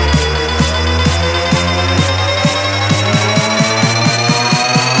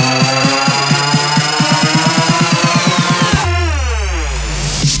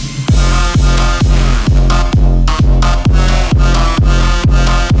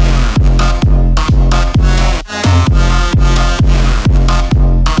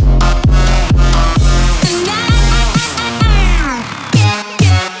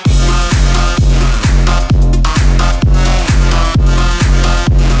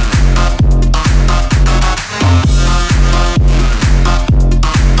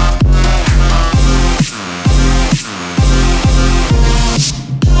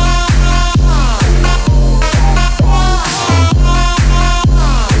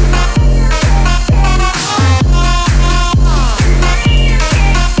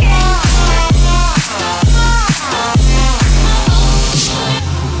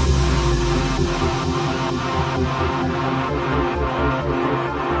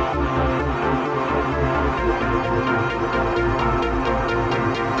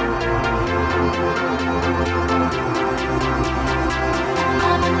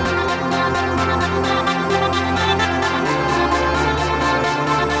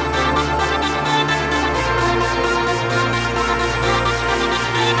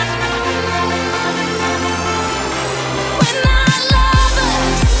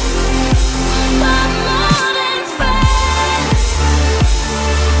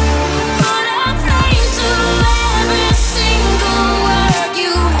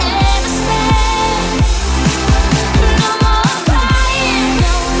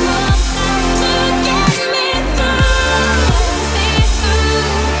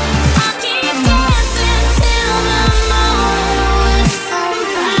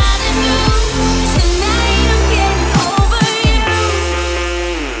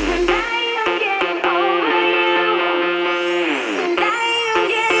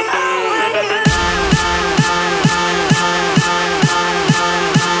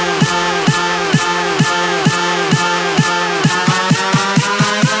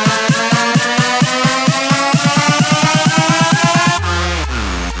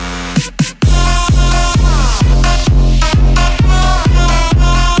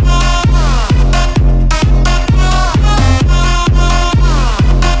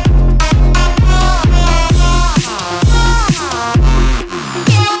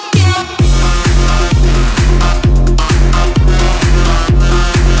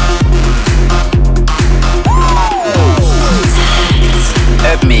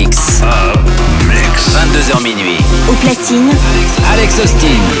 Mix. 22h minuit. Au platine, Alex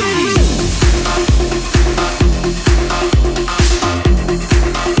Austin.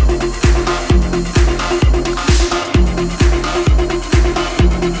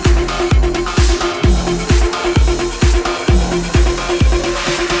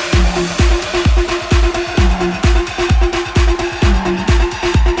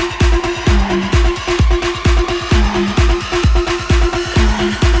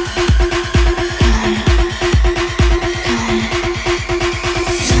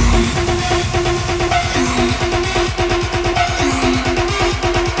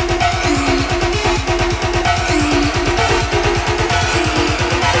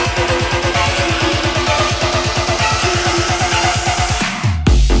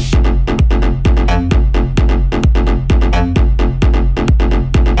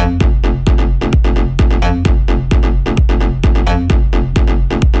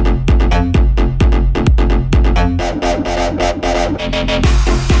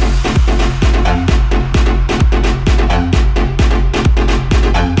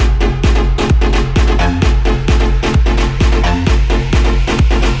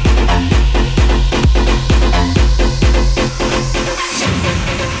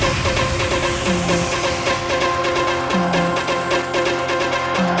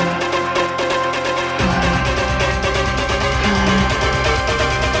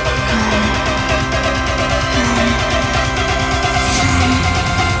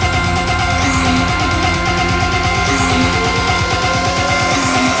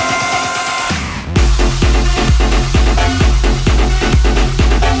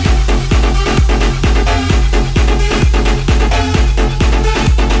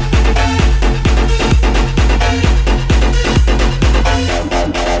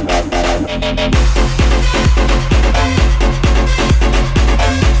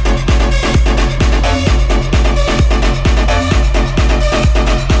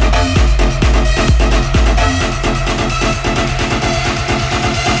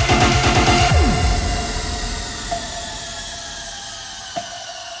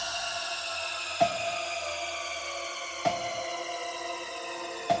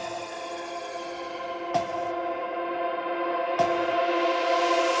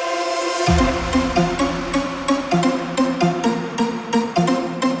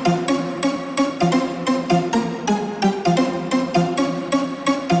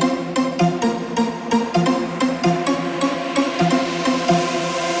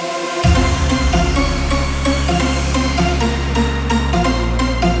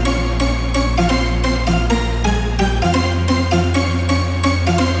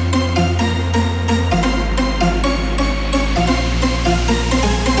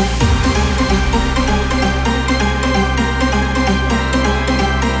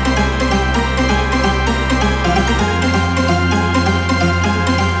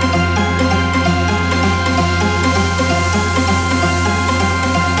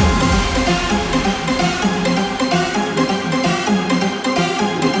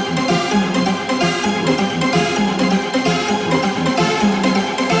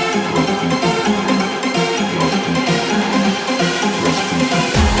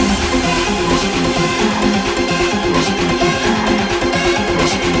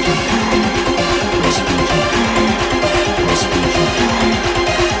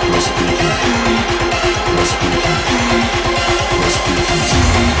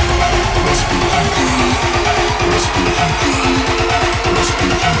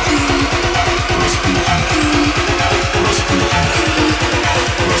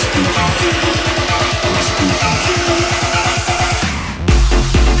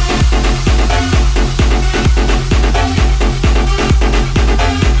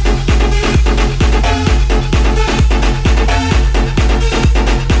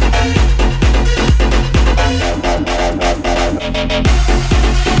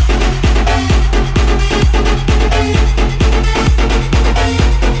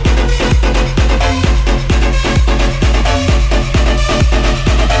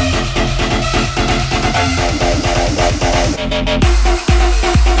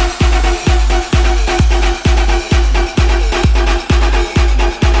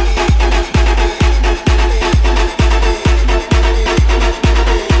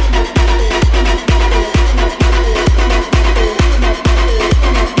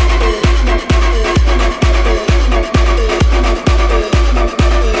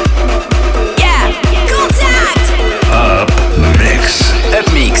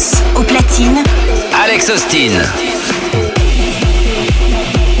 Austin.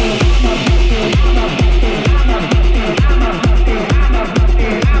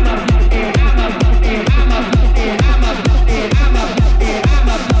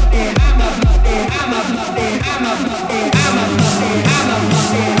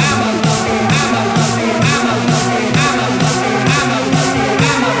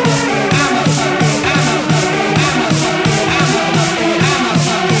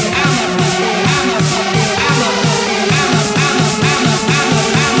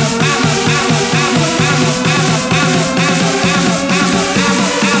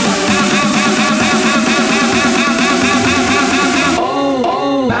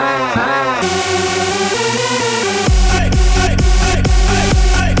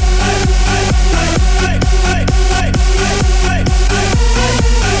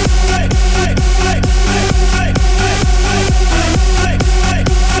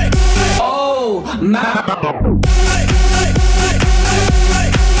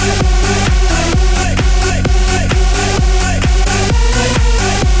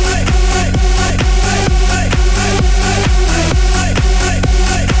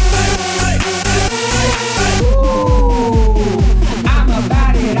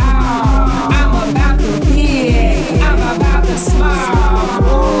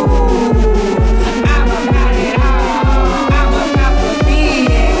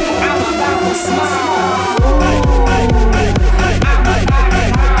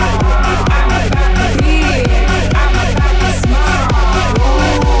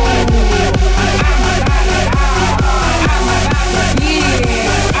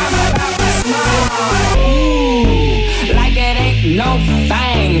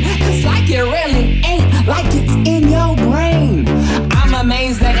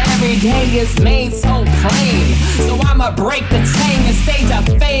 break the chain and stage a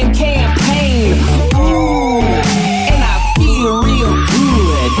fame campaign. Ooh, and I feel real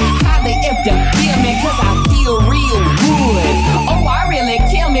good. Holla if you feel me, cause I feel real good. Oh, I really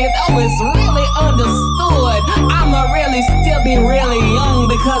kill me, though it's really understood. I'ma really still be really young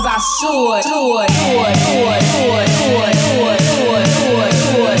because I should.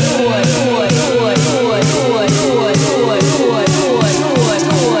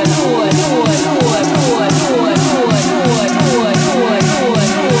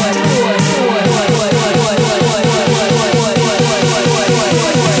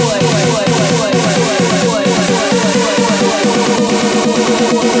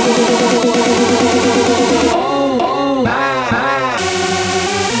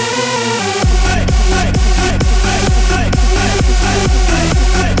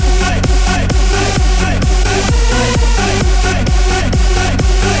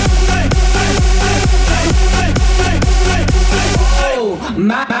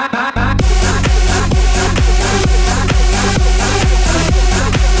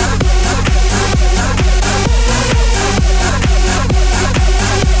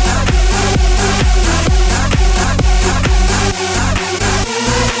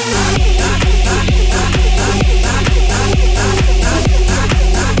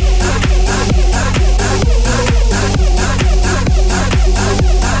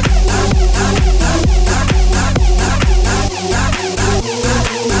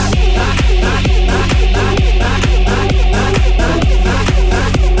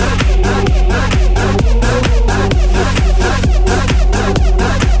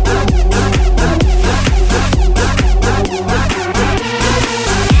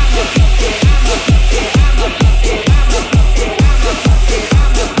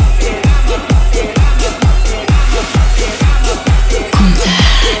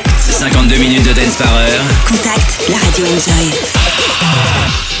 Contact, la radio Enjoy.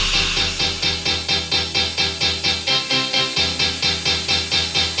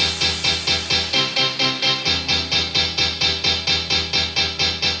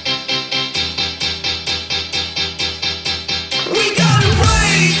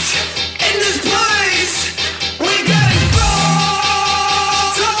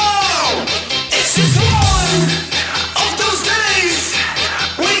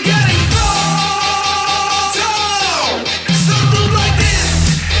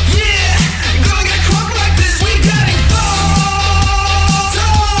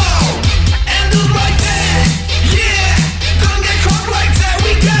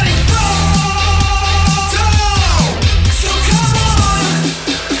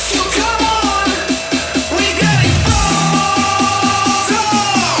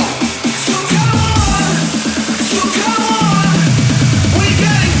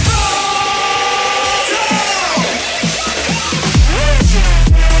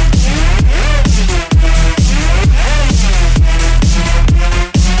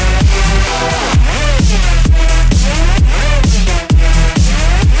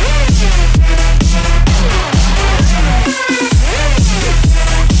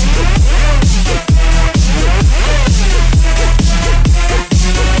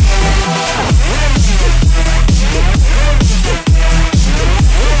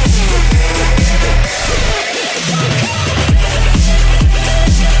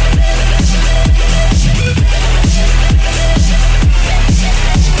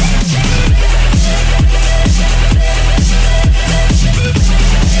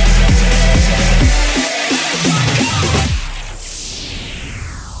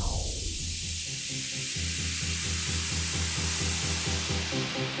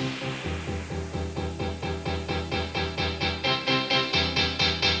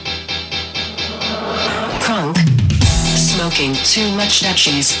 Smoking too much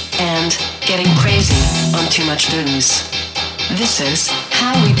nutchies and getting crazy on too much booze. This is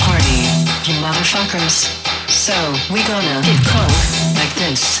how we party, you motherfuckers. So we gonna get crunk like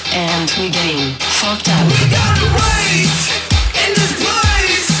this, and we getting fucked up. We gotta wait in this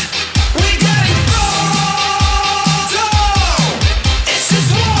place. We getting fucked up. It's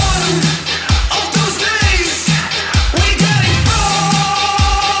just one of those days. We getting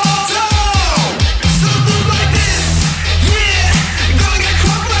fucked up. Something like this, yeah. Gonna get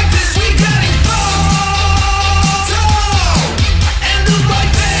crunk like this. We getting fucked up. And look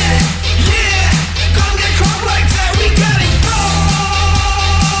like that, yeah. Gonna get crunk like that. We getting fucked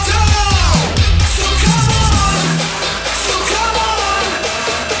up. So come on, so come on.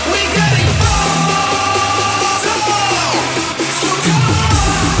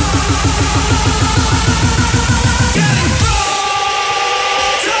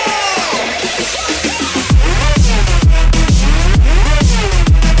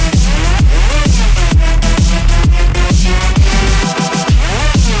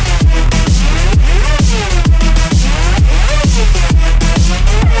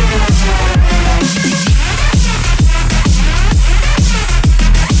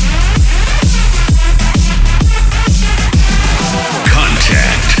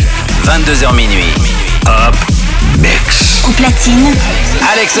 22h minuit. Up Mix. Au platine,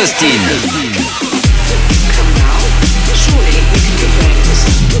 Alex Austin. Surely we can be friends.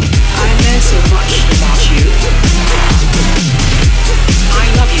 I know so much about you. I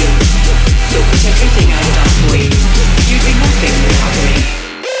love you. Look at everything I've done for you. You'd be nothing without me.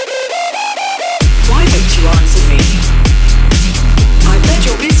 Why don't you answer me? I bet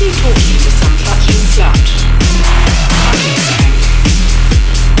you're busy talking to some fucking slut. Fucking skank.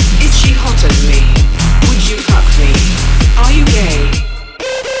 Is she hotter than me? Would you fuck me? Are you gay?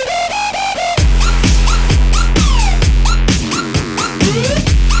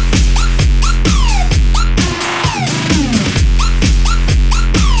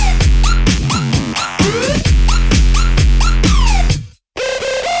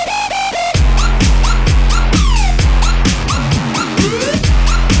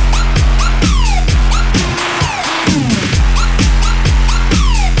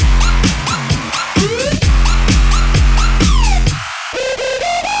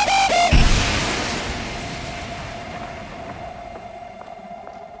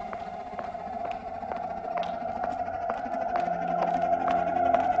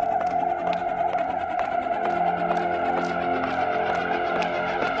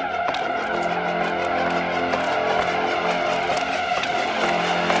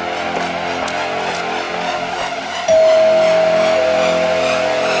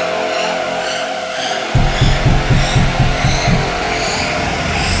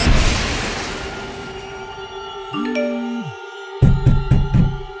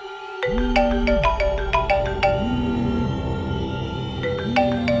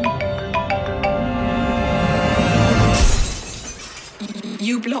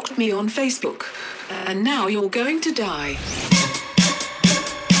 You blocked me on Facebook, and now you're going to die.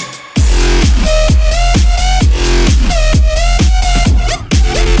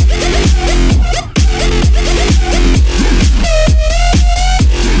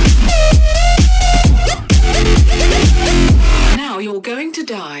 Now you're going to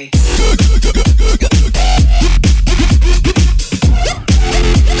die.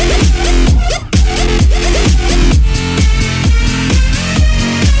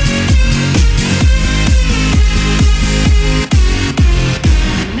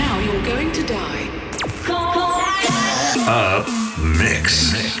 Up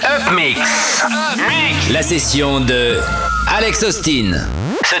Mix. Up Mix. La session de Alex Austin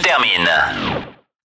se termine.